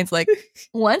sidelines. Like,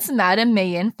 once Madame Mei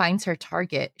Yin finds her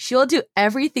target, she'll do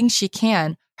everything she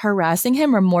can, harassing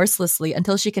him remorselessly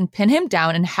until she can pin him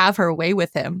down and have her way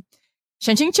with him.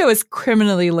 Shenqingqiu is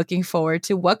criminally looking forward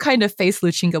to what kind of face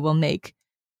Luchinga will make.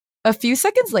 A few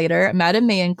seconds later, Madame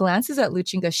Mei Yin glances at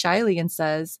Luchinga shyly and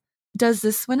says, does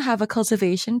this one have a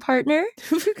cultivation partner?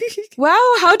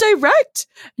 Wow, how direct!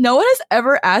 No one has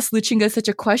ever asked Luchinga such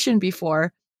a question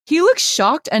before. He looks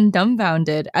shocked and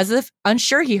dumbfounded, as if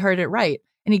unsure he heard it right,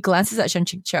 and he glances at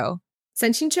Shenqingqiu.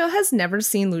 Shenqingqiu has never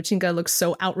seen Luchinga look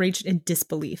so outraged in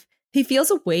disbelief. He feels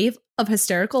a wave of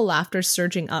hysterical laughter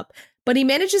surging up, but he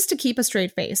manages to keep a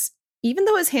straight face, even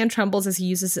though his hand trembles as he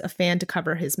uses a fan to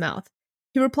cover his mouth.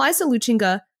 He replies to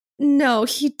Luchinga, no,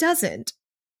 he doesn't.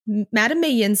 Madame Mei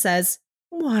Yin says,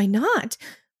 why not?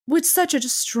 With such a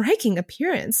striking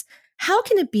appearance, how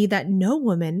can it be that no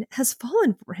woman has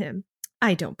fallen for him?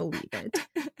 I don't believe it.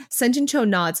 Senchinqiu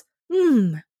nods,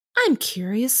 I'm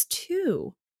curious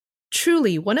too.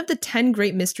 Truly, one of the 10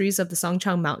 great mysteries of the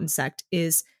Songchang Mountain sect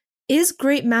is Is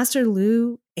Great Master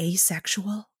Lu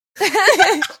asexual? He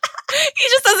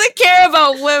just doesn't care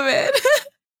about women.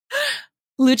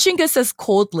 Luchinga says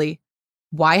coldly,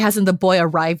 why hasn't the boy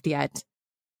arrived yet?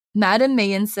 Madame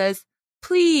Mayen says,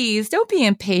 please don't be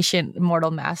impatient, mortal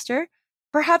master.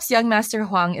 Perhaps young Master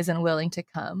Huang isn't willing to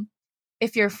come.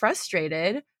 If you're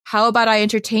frustrated, how about I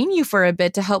entertain you for a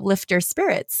bit to help lift your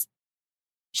spirits?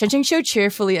 Shen Qingqiu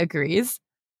cheerfully agrees.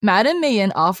 Madame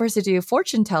Mayen offers to do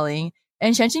fortune-telling,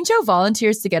 and Shen Qingqiu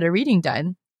volunteers to get a reading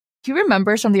done. He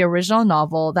remembers from the original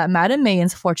novel that Madame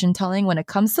Mayen's fortune-telling when it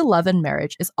comes to love and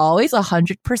marriage is always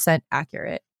 100%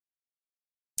 accurate.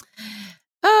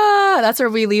 That's where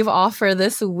we leave off for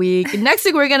this week. Next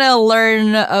week, we're going to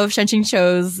learn of Shen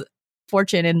Qingqiu's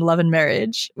fortune in love and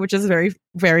marriage, which is very,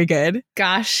 very good.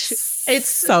 Gosh, it's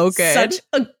so good. Such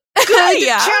a good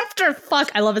chapter.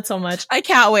 Fuck, I love it so much. I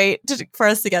can't wait for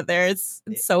us to get there. It's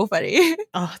so funny.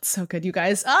 Oh, it's so good, you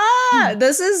guys.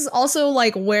 This is also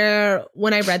like where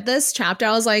when I read this chapter,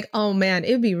 I was like, oh man,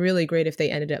 it would be really great if they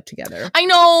ended up together. I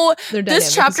know. so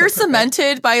This chapter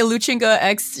cemented by Luchinga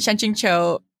x Shen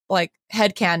Qingqiu like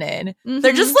headcanon.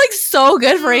 They're just like so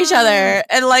good for each other,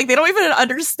 and like they don't even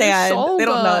understand. They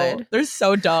don't know. They're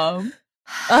so dumb.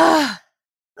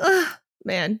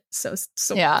 Man, so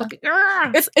yeah. fucking,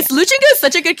 it's Luchinga is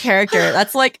such a good character.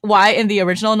 That's like why in the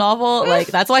original novel, like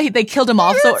that's why they killed him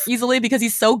off so easily, because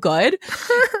he's so good.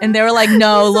 And they were like,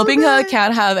 no, Lo Binghe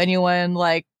can't have anyone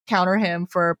like counter him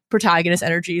for protagonist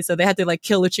energy, so they had to like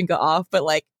kill Luchinga off. But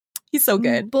like he's so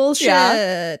good. Bullshit.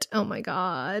 Yeah. Oh my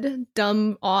god.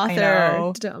 Dumb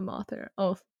author. Dumb author.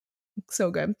 Oh,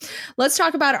 so good. Let's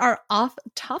talk about our off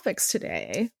topics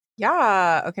today.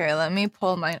 Yeah. Okay, let me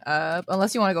pull mine up.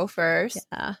 Unless you want to go first.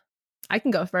 Yeah. I can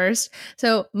go first.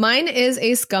 So mine is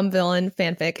a Scum villain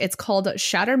fanfic. It's called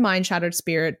Shattered Mind, Shattered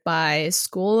Spirit by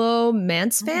Skolo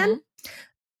Mansfan.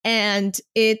 And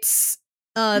it's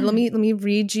let me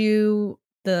read you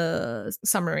the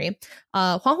summary.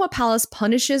 Huanghua Palace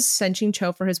punishes Sen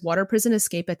Qingqiu for his water prison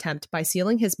escape attempt by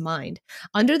sealing his mind.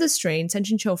 Under the strain, Sen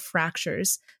Qingqiu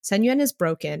fractures. Sen Yuan is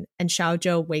broken, and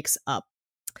Xiaozhou wakes up.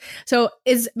 So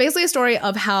it's basically a story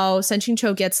of how Sen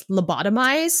Qingqiu gets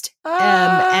lobotomized,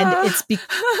 and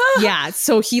it's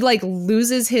so he like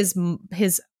loses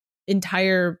his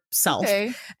entire self,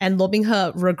 and Lo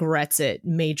Binghe regrets it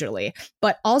majorly.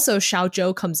 But also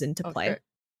Xiaozhou comes into play.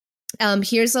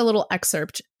 Here's a little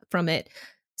excerpt from it.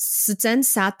 Zhen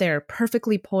sat there,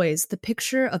 perfectly poised, the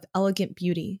picture of elegant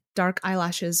beauty. Dark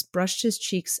eyelashes brushed his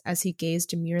cheeks as he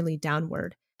gazed demurely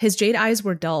downward. His jade eyes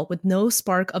were dull, with no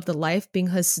spark of the life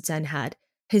Binghe's Zhen had.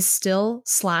 His still,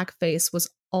 slack face was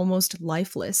almost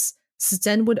lifeless.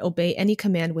 Zhen would obey any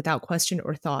command without question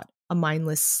or thought, a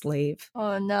mindless slave.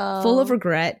 Oh no. Full of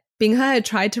regret, Binghe had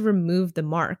tried to remove the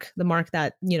mark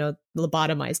that,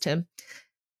 lobotomized him.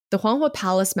 The Huanghua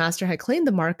Palace master had claimed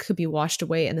the mark could be washed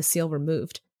away and the seal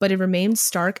removed, but it remained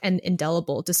stark and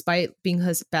indelible despite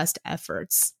Binghe's best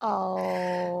efforts.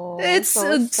 Oh, it's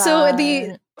so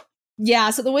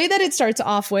the way that it starts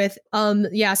off with, they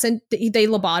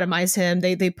lobotomize him.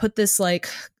 They put this like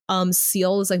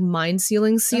seal, this like mind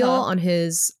sealing seal on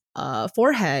his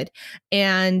forehead,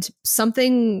 and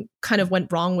something kind of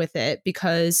went wrong with it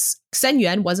because Sen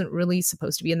Yuan wasn't really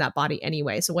supposed to be in that body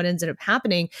anyway. So what ended up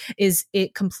happening is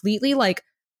it completely like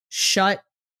shut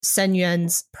Sen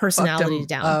Yuan's personality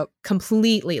down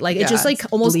completely. Like it just like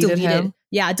almost deleted him.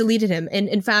 Yeah, deleted him. And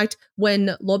in fact,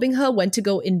 when Lo Binghe went to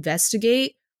go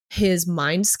investigate his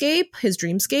mindscape, his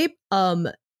dreamscape,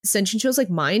 Sen Qingqiu's like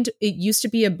mind, it used to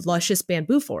be a luscious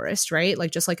bamboo forest, right?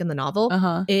 Like just like in the novel,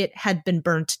 it had been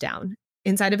burnt down.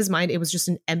 Inside of his mind, it was just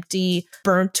an empty,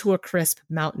 burnt to a crisp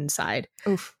mountainside.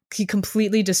 Oof. He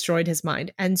completely destroyed his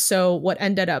mind. And so what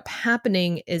ended up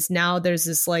happening is now there's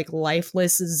this like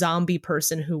lifeless zombie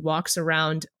person who walks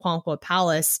around Huanghua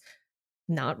Palace,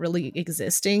 not really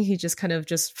existing. He just kind of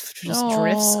just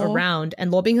drifts around.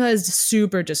 And Lo Binghe is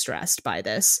super distressed by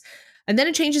this. And then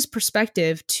it changes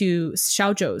perspective to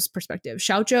Xiaozhou's perspective.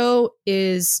 Xiaozhou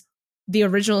is the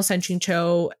original Sen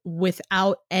Qingqiu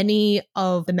without any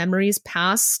of the memories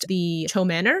past the Chou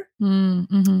Manor.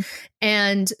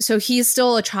 And so he's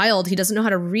still a child. He doesn't know how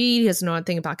to read. He doesn't know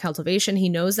anything about cultivation. He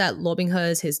knows that Lo Binghe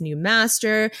is his new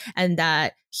master and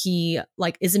that he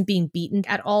like isn't being beaten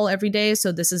at all every day.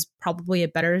 So this is probably a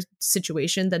better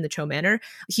situation than the Chou Manor.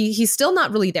 He's still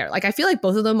not really there. Like I feel like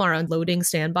both of them are on loading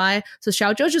standby. So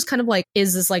Xiaozhou just kind of like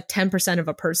is this like 10% of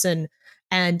a person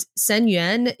And Sen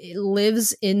Yuan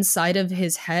lives inside of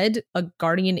his head, a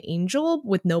guardian angel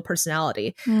with no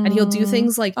personality. And he'll do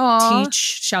things like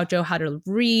teach Xiaozhou how to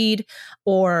read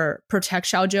or protect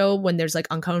Xiaozhou when there's like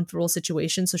uncomfortable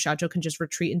situations so Xiaozhou can just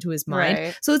retreat into his mind.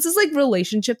 Right. So it's this like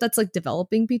relationship that's like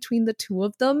developing between the two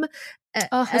of them as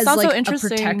sounds like so a interesting.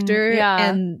 protector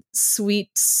and sweet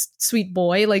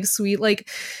boy, like sweet, like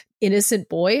innocent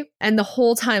boy. And the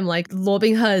whole time, like Luo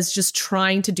Binghe is just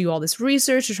trying to do all this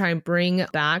research to try and bring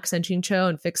back Sen Qingqiu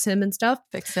and fix him and stuff.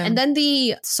 And then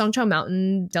the Songchao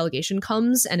Mountain delegation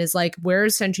comes and is like,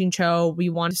 where's Sen Qingqiu? We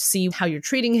want to see how you're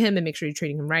treating him and make sure you're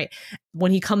treating him right.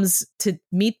 When he comes to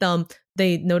meet them,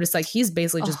 they notice like he's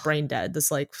basically just brain dead,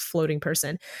 this like floating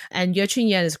person. And Yue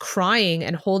Qingyan is crying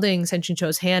and holding Sen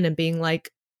Qingqiu's hand and being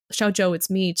like, Xiaozhou, it's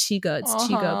me, Qiga, it's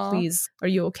Qiga, please, are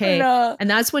you okay? And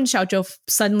that's when Xiaozhou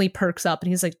suddenly perks up and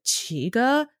he's like,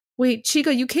 Qiga? Wait,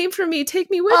 Qiga, you came for me, take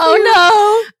me with you.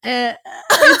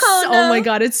 Oh my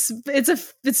god, it's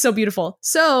so beautiful.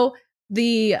 So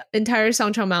the entire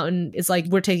Songchao Mountain is like,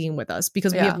 we're taking him with us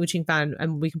because we have Wu Qingfan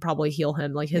and we can probably heal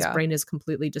him. Like his brain is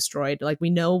completely destroyed. Like we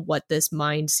know what this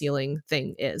mind sealing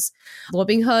thing is. Luo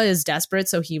Binghe is desperate,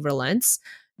 so he relents.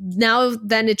 Now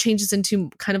then it changes into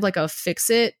kind of like a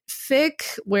fix-it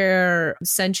fic where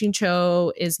Sen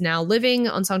Qingqiu is now living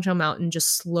on Songchao Mountain,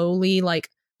 just slowly like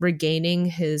regaining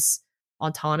his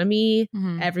autonomy,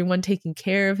 everyone taking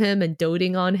care of him and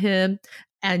doting on him,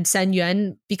 and Sen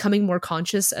Yuan becoming more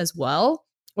conscious as well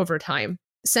over time.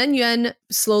 Sen Yuan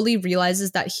slowly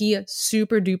realizes that he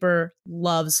super duper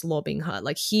loves Luo Binghe.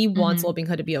 Like he wants Luo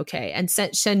Binghe to be okay. And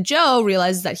Shen Zhou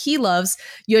realizes that he loves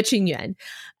Yue Qingyuan.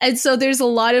 And so there's a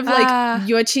lot of like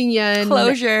Yue Qingyuan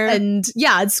closure. And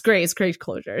yeah, it's great. It's great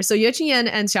closure. So Yue Qingyuan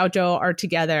and Xiao Zhou are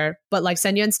together, but like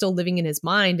Sen Yuan's still living in his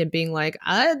mind and being like,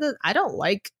 I don't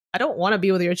want to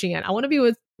be with Yue Qingyuan. I want to be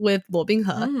with Luo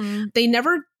Binghe. They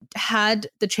never had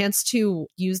the chance to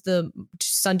use the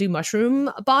Sundew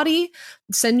mushroom body.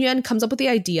 Sen Yuan comes up with the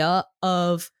idea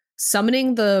of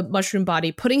summoning the mushroom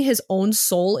body, putting his own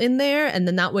soul in there, and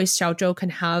then that way Xiao Zhou can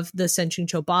have the Sen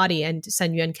Qingqiu body and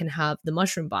Sen Yuan can have the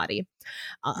mushroom body.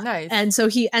 Nice. And so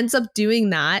he ends up doing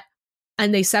that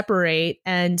and they separate,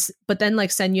 but then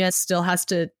like Sen Yuan still has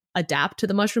to adapt to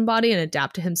the mushroom body and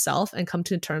adapt to himself and come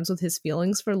to terms with his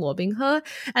feelings for Luo Binghe.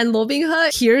 And Luo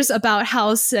Binghe hears about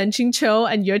how Sen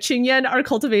Qingqiu and Yue Qingyan are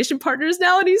cultivation partners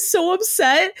now, and he's so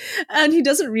upset. And he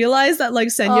doesn't realize that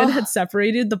like Sen Yuan had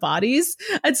separated the bodies.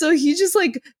 And so he just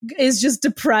like is just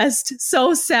depressed,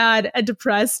 so sad and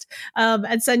depressed.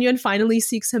 And Sen Yuan finally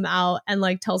seeks him out and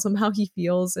like tells him how he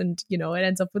feels. And, you know, it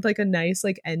ends up with like a nice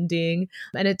like ending.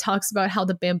 And it talks about how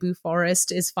the bamboo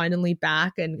forest is finally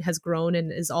back and has grown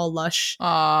and is all lush.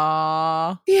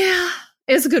 Aww. Yeah.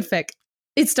 It's a good fic.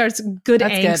 It starts good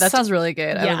That's angst. good. That sounds really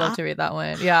good. I would love to read that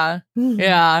one. Yeah.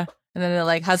 Yeah. And then it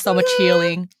like has so much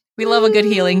healing. We love a good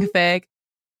healing fic.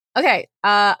 Okay.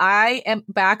 I am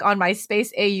back on my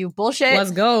Space AU bullshit. Let's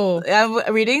go.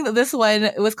 I'm reading this one.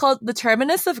 It was called The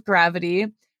Terminus of Gravity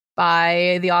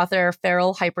by the author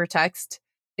Feral Hypertext.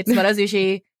 It's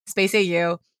Murazushi, Space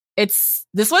AU.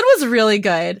 This one was really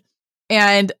good.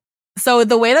 And so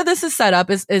the way that this is set up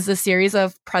is a series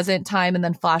of present time and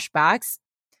then flashbacks.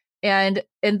 And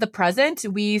in the present,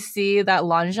 we see that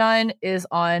Lanzhan is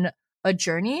on a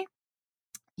journey.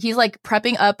 He's like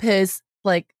prepping up his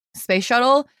like space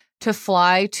shuttle to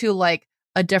fly to like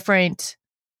a different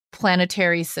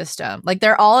planetary system. Like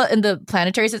they're all in the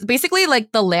planetary system. Basically,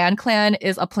 like the Lan clan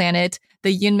is a planet.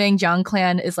 The Yunmeng Jiang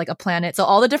clan is like a planet. So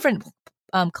all the different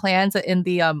clans in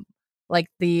the like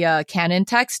the canon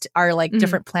text are like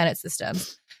different planet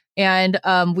systems. And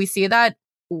we see that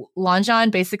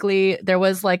Lanzhan, basically, there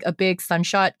was like a big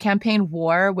Sunshot campaign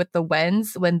war with the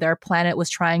Wens when their planet was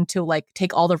trying to like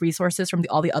take all the resources from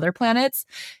all the other planets.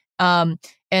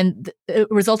 And it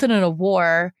resulted in a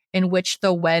war in which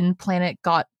the Wen planet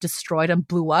got destroyed and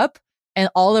blew up. And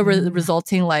all the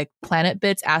resulting like planet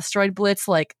bits, asteroid blitz,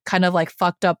 like kind of like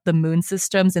fucked up the moon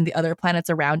systems and the other planets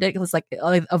around it. It was like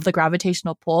of the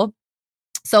gravitational pull.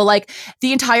 So like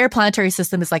the entire planetary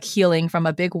system is like healing from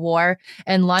a big war,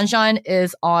 and Lanzhan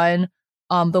is on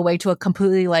the way to a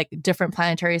completely like different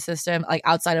planetary system, like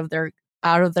out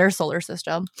of their solar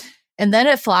system. And then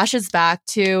it flashes back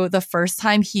to the first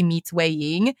time he meets Wei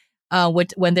Ying,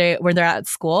 when they're at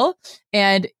school,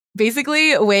 and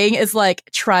basically Wei Ying is like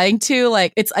trying to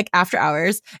like, it's like after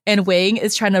hours, and Wei Ying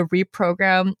is trying to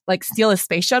reprogram, like steal a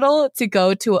space shuttle to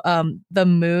go to the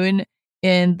moon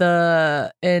in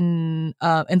the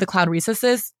cloud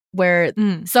recesses, where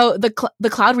so the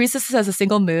cloud recesses has a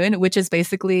single moon, which is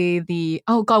basically the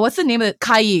what's the name of it?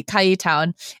 Kai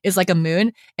town is like a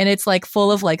moon, and it's like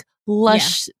full of like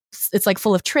lush it's like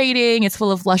full of trading. It's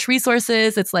full of lush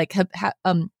resources. It's like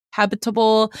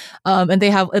habitable. And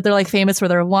they're like famous for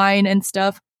their wine and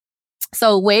stuff.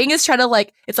 So Wei Ying is trying to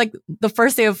like, it's like the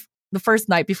first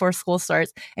night before school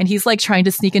starts, and he's like trying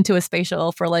to sneak into a space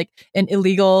shuttle for like an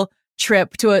illegal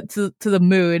trip to the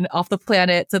moon off the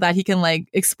planet so that he can like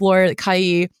explore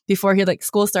Kai before he like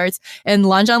school starts. And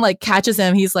Lanjan like catches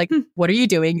him. He's like, what are you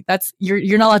doing?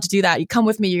 You're not allowed to do that. You come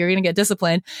with me, you're gonna get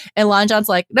disciplined. And Lanjan's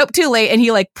like, nope, too late. And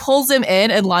he like pulls him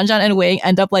in, and Lanjan and Wei Ying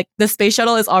end up like, the space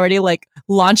shuttle is already like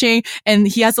launching, and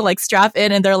he has to like strap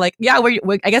in, and they're like, yeah,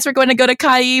 I guess we're going to go to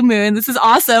Kai moon. This is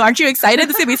awesome. Aren't you excited?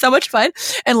 This is gonna be so much fun.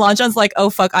 And Lanjan's like, oh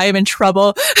fuck, I am in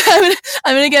trouble. I'm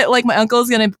gonna get like, my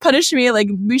uncle's gonna punish me. Like,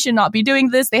 we should not be doing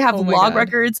this. They have log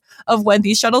records of when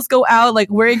these shuttles go out. Like,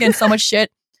 we're against so much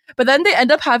shit. But then they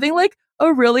end up having like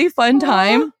a really fun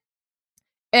time.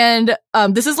 And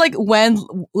this is like when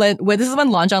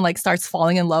Lanjan like starts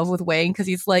falling in love with Wei Ying, because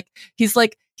he's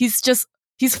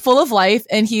full of life,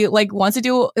 and he like wants to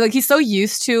do, like, he's so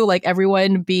used to like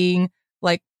everyone being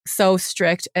like so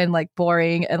strict and like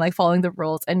boring and like following the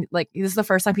rules, and like this is the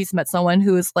first time he's met someone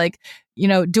who is like, you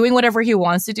know, doing whatever he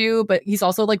wants to do, but he's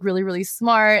also like really, really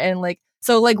smart. And like,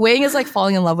 so like Wei Ying is like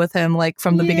falling in love with him like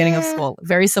from the beginning of school,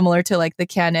 very similar to like the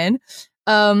canon.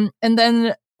 And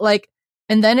then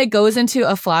it goes into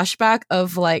a flashback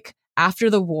of like after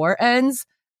the war ends.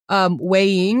 Wei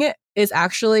Ying is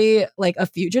actually like a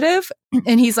fugitive,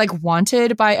 and he's like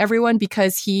wanted by everyone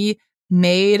because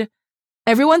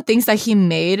everyone thinks that he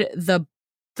made the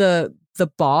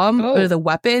bomb or the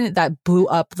weapon that blew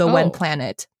up the Wen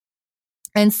planet.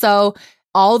 And so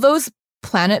all those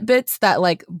planet bits that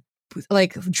like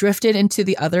drifted into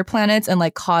the other planets and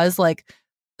like caused like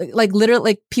literally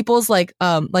like people's like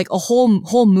a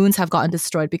whole moons have gotten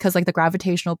destroyed because like the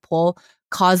gravitational pull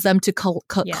caused them to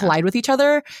collide with each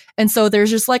other. And so there's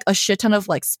just like a shit ton of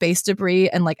like space debris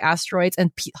and like asteroids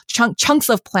and chunks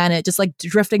of planet just like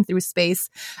drifting through space,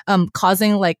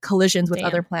 causing like collisions with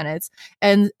other planets.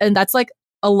 And that's like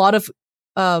a lot of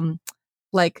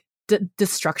like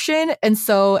destruction. And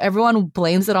so everyone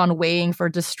blames it on Wei Ying for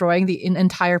destroying the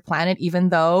entire planet, even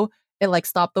though it like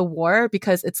stopped the war,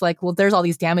 because it's like, well, there's all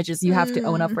these damages, you have to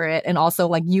own up for it. And also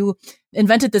like you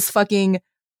invented this fucking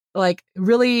like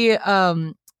really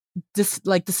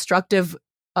destructive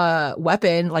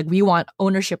weapon, like we want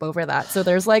ownership over that. So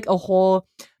there's like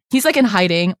he's like in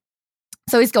hiding,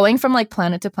 so he's going from like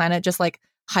planet to planet just like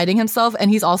hiding himself. And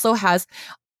he's also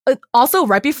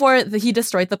right before he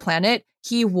destroyed the planet,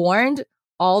 he warned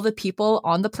all the people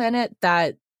on the planet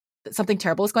that something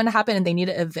terrible is going to happen and they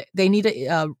need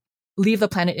to leave the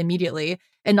planet immediately.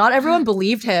 And not everyone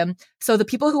believed him. So the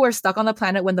people who were stuck on the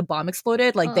planet when the bomb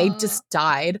exploded, like they just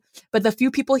died. But the few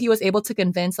people he was able to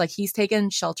convince, like he's taken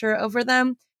shelter over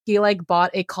them. He like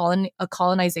bought a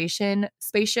colonization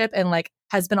spaceship and like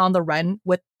has been on the run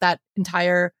with that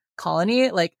entire colony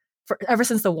like ever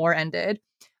since the war ended.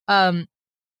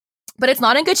 But it's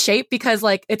not in good shape because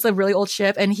like it's a really old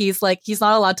ship, and he's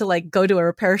not allowed to like go to a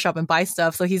repair shop and buy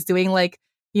stuff. So he's doing like,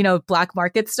 you know, black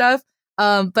market stuff.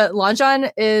 But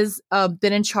Lanjan is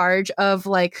been in charge of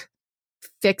like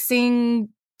fixing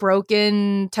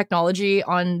broken technology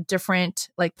on different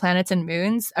like planets and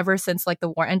moons ever since like the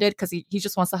war ended, because he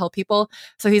just wants to help people.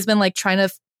 So he's been like trying to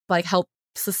like help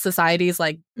societies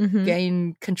like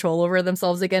gain control over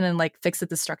themselves again and like fix the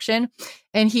destruction.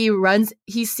 And he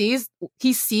sees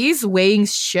Wei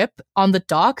Ying's ship on the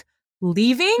dock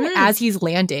leaving as he's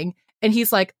landing, and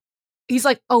he's like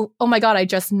oh my god, I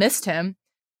just missed him.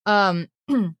 But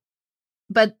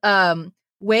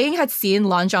Wei Ying had seen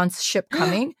Lanjan's ship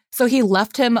coming, so he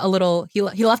left him a little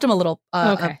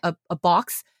a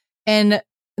box, and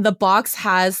the box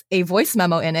has a voice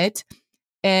memo in it.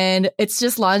 And it's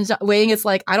just Wei Ying. It's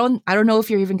like, I don't know if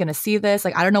you're even going to see this.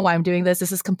 Like, I don't know why I'm doing this.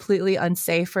 This is completely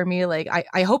unsafe for me. Like,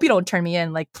 I hope you don't turn me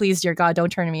in. Like, please, dear God,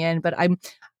 don't turn me in. But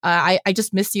I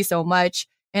just missed you so much.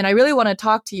 And I really want to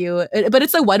talk to you. But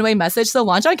it's a one-way message. So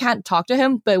Lanjan can't talk to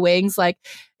him. But Wei Ying's like,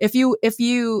 if you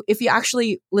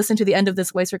actually listen to the end of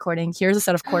this voice recording, here's a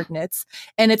set of coordinates.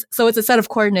 And it's a set of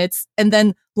coordinates. And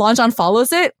then Lanjan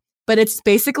follows it. But it's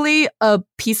basically a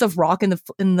piece of rock in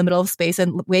the middle of space,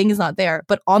 and Wei Ying is not there.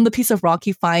 But on the piece of rock,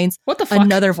 he finds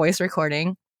another voice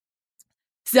recording.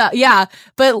 So, yeah,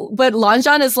 but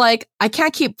Lanjan is like, I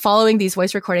can't keep following these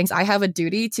voice recordings. I have a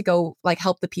duty to go like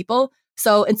help the people.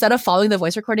 So instead of following the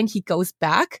voice recording, he goes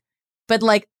back. But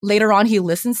like later on, he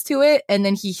listens to it, and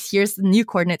then he hears the new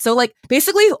coordinates. So like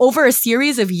basically over a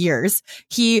series of years,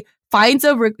 he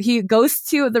goes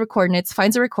to the coordinates,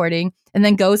 finds a recording, and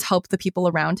then goes help the people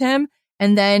around him.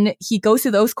 And then he goes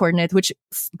to those coordinates, which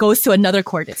goes to another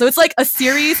coordinate. So it's like a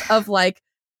series of like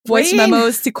voice Wayne.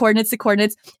 memos to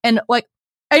coordinates. And like,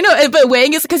 I know, but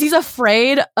Wang is because he's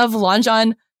afraid of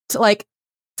Lanjan to like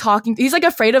talking. He's like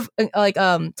afraid of like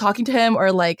talking to him,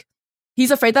 or like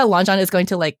he's afraid that Lanjan is going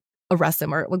to like arrest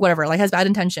him or like whatever, like has bad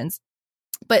intentions.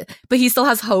 But he still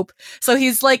has hope. So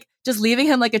he's like just leaving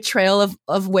him like a trail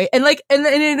of way. And like, and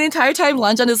the entire time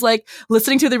Lanjan is like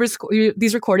listening to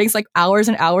these recordings, like hours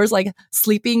and hours, like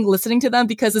sleeping, listening to them,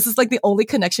 because this is like the only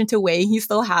connection to Wei he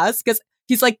still has, because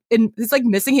he's like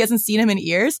missing. He hasn't seen him in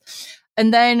years.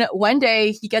 And then one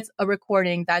day he gets a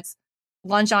recording that's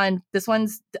Lanjan, this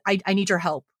one's, I need your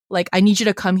help. Like, I need you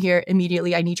to come here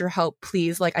immediately. I need your help,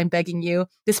 please. Like, I'm begging you.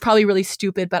 This is probably really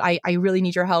stupid, but I really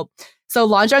need your help. So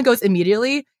Lanjan goes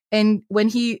immediately. And when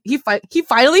he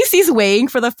finally sees Wang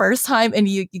for the first time in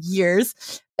years,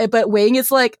 but Wang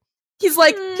is like, he's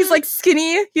like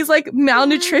skinny. He's like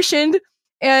malnutritioned.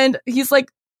 And he's like,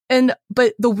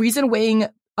 but the reason Wang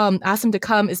asked him to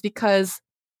come is because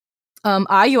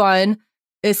Ayuan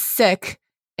is sick,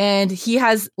 and he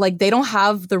has like, they don't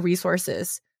have the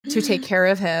resources to take care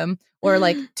of him or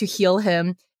like to heal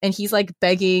him. And he's like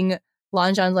begging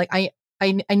Lanjan, like,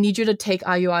 I need you to take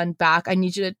Ayuan back. I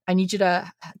need you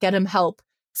to get him help.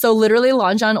 So literally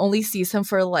Lanjan only sees him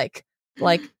for like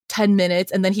 10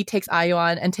 minutes, and then he takes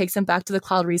Ayuan and takes him back to the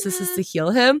cloud recesses to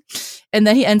heal him. And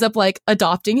then he ends up like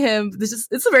adopting him.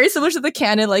 It's very similar to the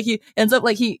canon. Like he ends up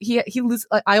like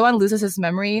Ayuan loses his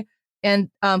memory,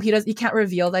 and he can't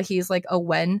reveal that he's like a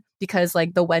Wen, because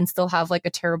like the Wen still have like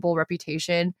a terrible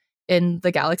reputation in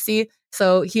the galaxy.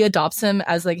 So he adopts him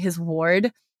as like his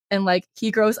ward, and like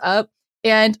he grows up.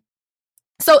 And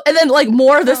then like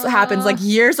more of this happens, like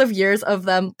years of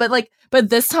them. But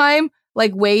this time,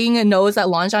 like Wei knows that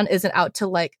Lanjan isn't out to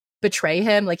like betray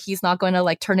him. Like he's not going to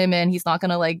like turn him in. He's not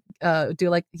going to like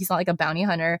he's not like a bounty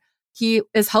hunter. He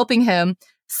is helping him.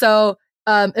 So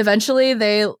eventually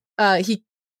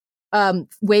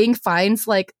Wei finds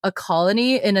like a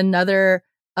colony in another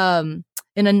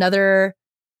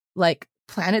like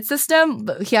planet system,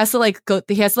 but he has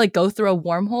to go through a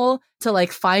wormhole to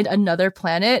like find another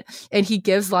planet, and he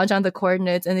gives Lanjan the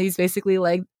coordinates, and he's basically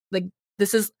like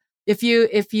this is, if you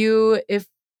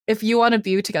want to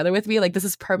be together with me, like this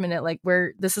is permanent, like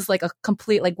this is like a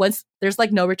complete, like once there's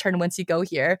like no return once you go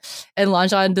here. And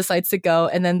Lanjan decides to go,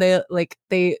 and then they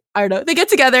I don't know, they get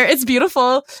together. It's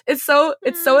beautiful. It's so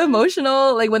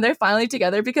emotional, like when they're finally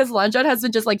together, because Lanjan has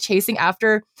been just like chasing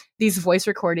after these voice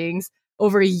recordings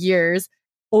over years,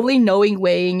 only knowing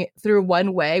Wang through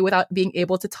one way without being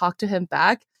able to talk to him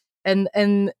back. And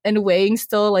Wang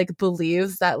still like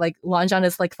believes that like Lanjan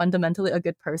is like fundamentally a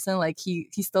good person. Like he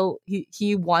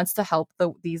wants to help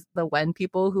the Wen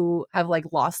people who have like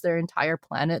lost their entire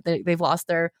planet. They've lost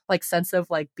their like sense of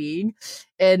like being.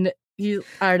 And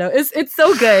I don't know. It's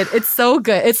so good. It's so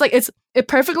good. It's like it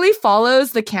perfectly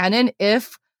follows the canon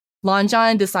if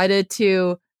Lanjan decided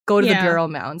to go to the Bureau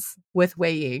Mounds with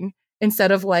Wei Ying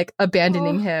instead of like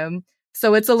abandoning him.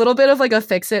 So it's a little bit of like a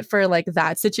fix it for like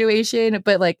that situation,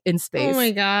 but like in space. Oh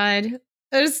my god.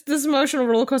 There's this emotional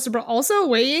roller coaster, but also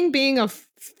Wei Ying being a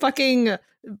fucking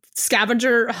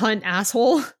scavenger hunt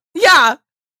asshole. Yeah.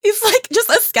 He's like just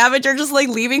a scavenger, just like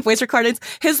leaving voice recordings.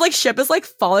 His like ship is like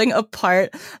falling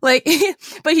apart. Like,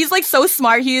 but he's like so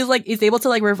smart. He's able to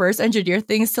like reverse engineer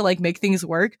things to like make things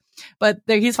work. But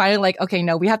he's finally like, okay,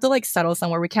 no, we have to like settle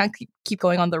somewhere. We can't keep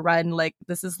going on the run. Like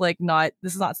this is not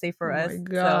safe for us. Oh my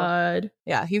god. So,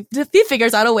 yeah, he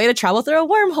figures out a way to travel through a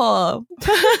wormhole.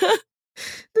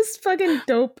 This fucking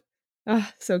dope.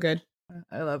 So good.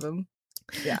 I love him.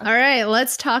 Yeah. All right,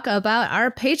 let's talk about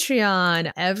our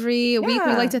Patreon. Every week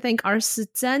we like to thank our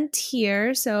student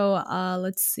here. So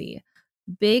let's see.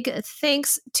 Big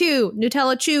thanks to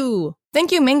Nutella Chew.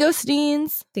 Thank you,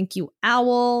 Mangosteens. Thank you,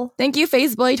 Owl. Thank you,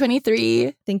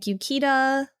 Faceboy23. Thank you,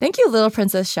 Kita. Thank you, Little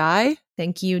Princess Shy.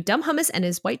 Thank you, Dumb Hummus and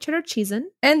his white cheddar cheesin'.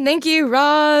 And thank you,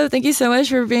 Rob. Thank you so much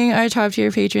for being our top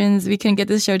tier patrons. We couldn't get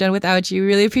this show done without you.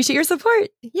 Really appreciate your support.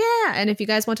 Yeah, and if you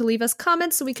guys want to leave us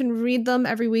comments so we can read them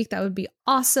every week, that would be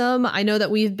awesome. I know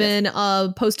that we've been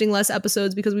posting less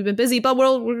episodes because we've been busy, but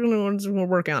we're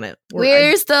working on it.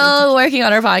 We're still working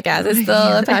on our podcast. It's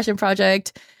still a passion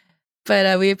project,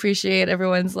 but we appreciate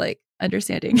everyone's like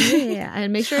understanding. Yeah,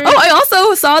 and make sure. Oh, I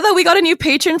also saw that we got a new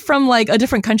patron from like a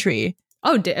different country.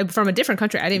 Oh, from a different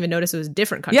country. I didn't even notice it was a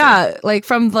different country. Yeah, like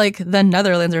from like the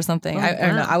Netherlands or something. I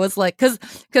don't know. I was like, because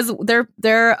their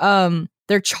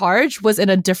charge was in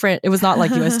a different. It was not like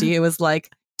USD. It was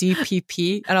like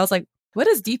DPP, and I was like, what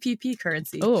is DPP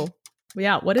currency? Oh,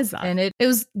 yeah. What is that? And it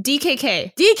was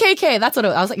DKK. DKK. That's what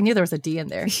I was like. I knew there was a D in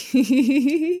there.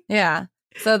 Yeah.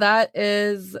 So that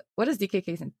is, what is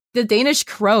DKK? The Danish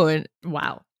krone.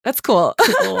 Wow, that's cool.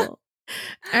 Cool.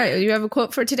 All right, you have a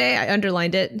quote for today? I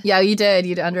underlined it. Yeah, you did.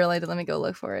 You underlined it. Let me go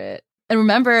look for it. And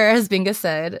remember, as Binga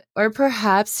said, or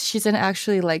perhaps Shizen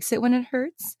actually likes it when it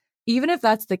hurts. Even if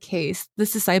that's the case,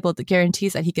 this disciple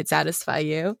guarantees that he could satisfy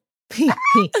you.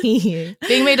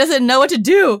 Bingmei doesn't know what to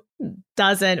do.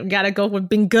 Doesn't. We gotta go with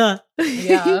Binga.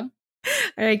 Yeah.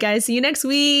 All right, guys. See you next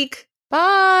week.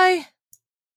 Bye.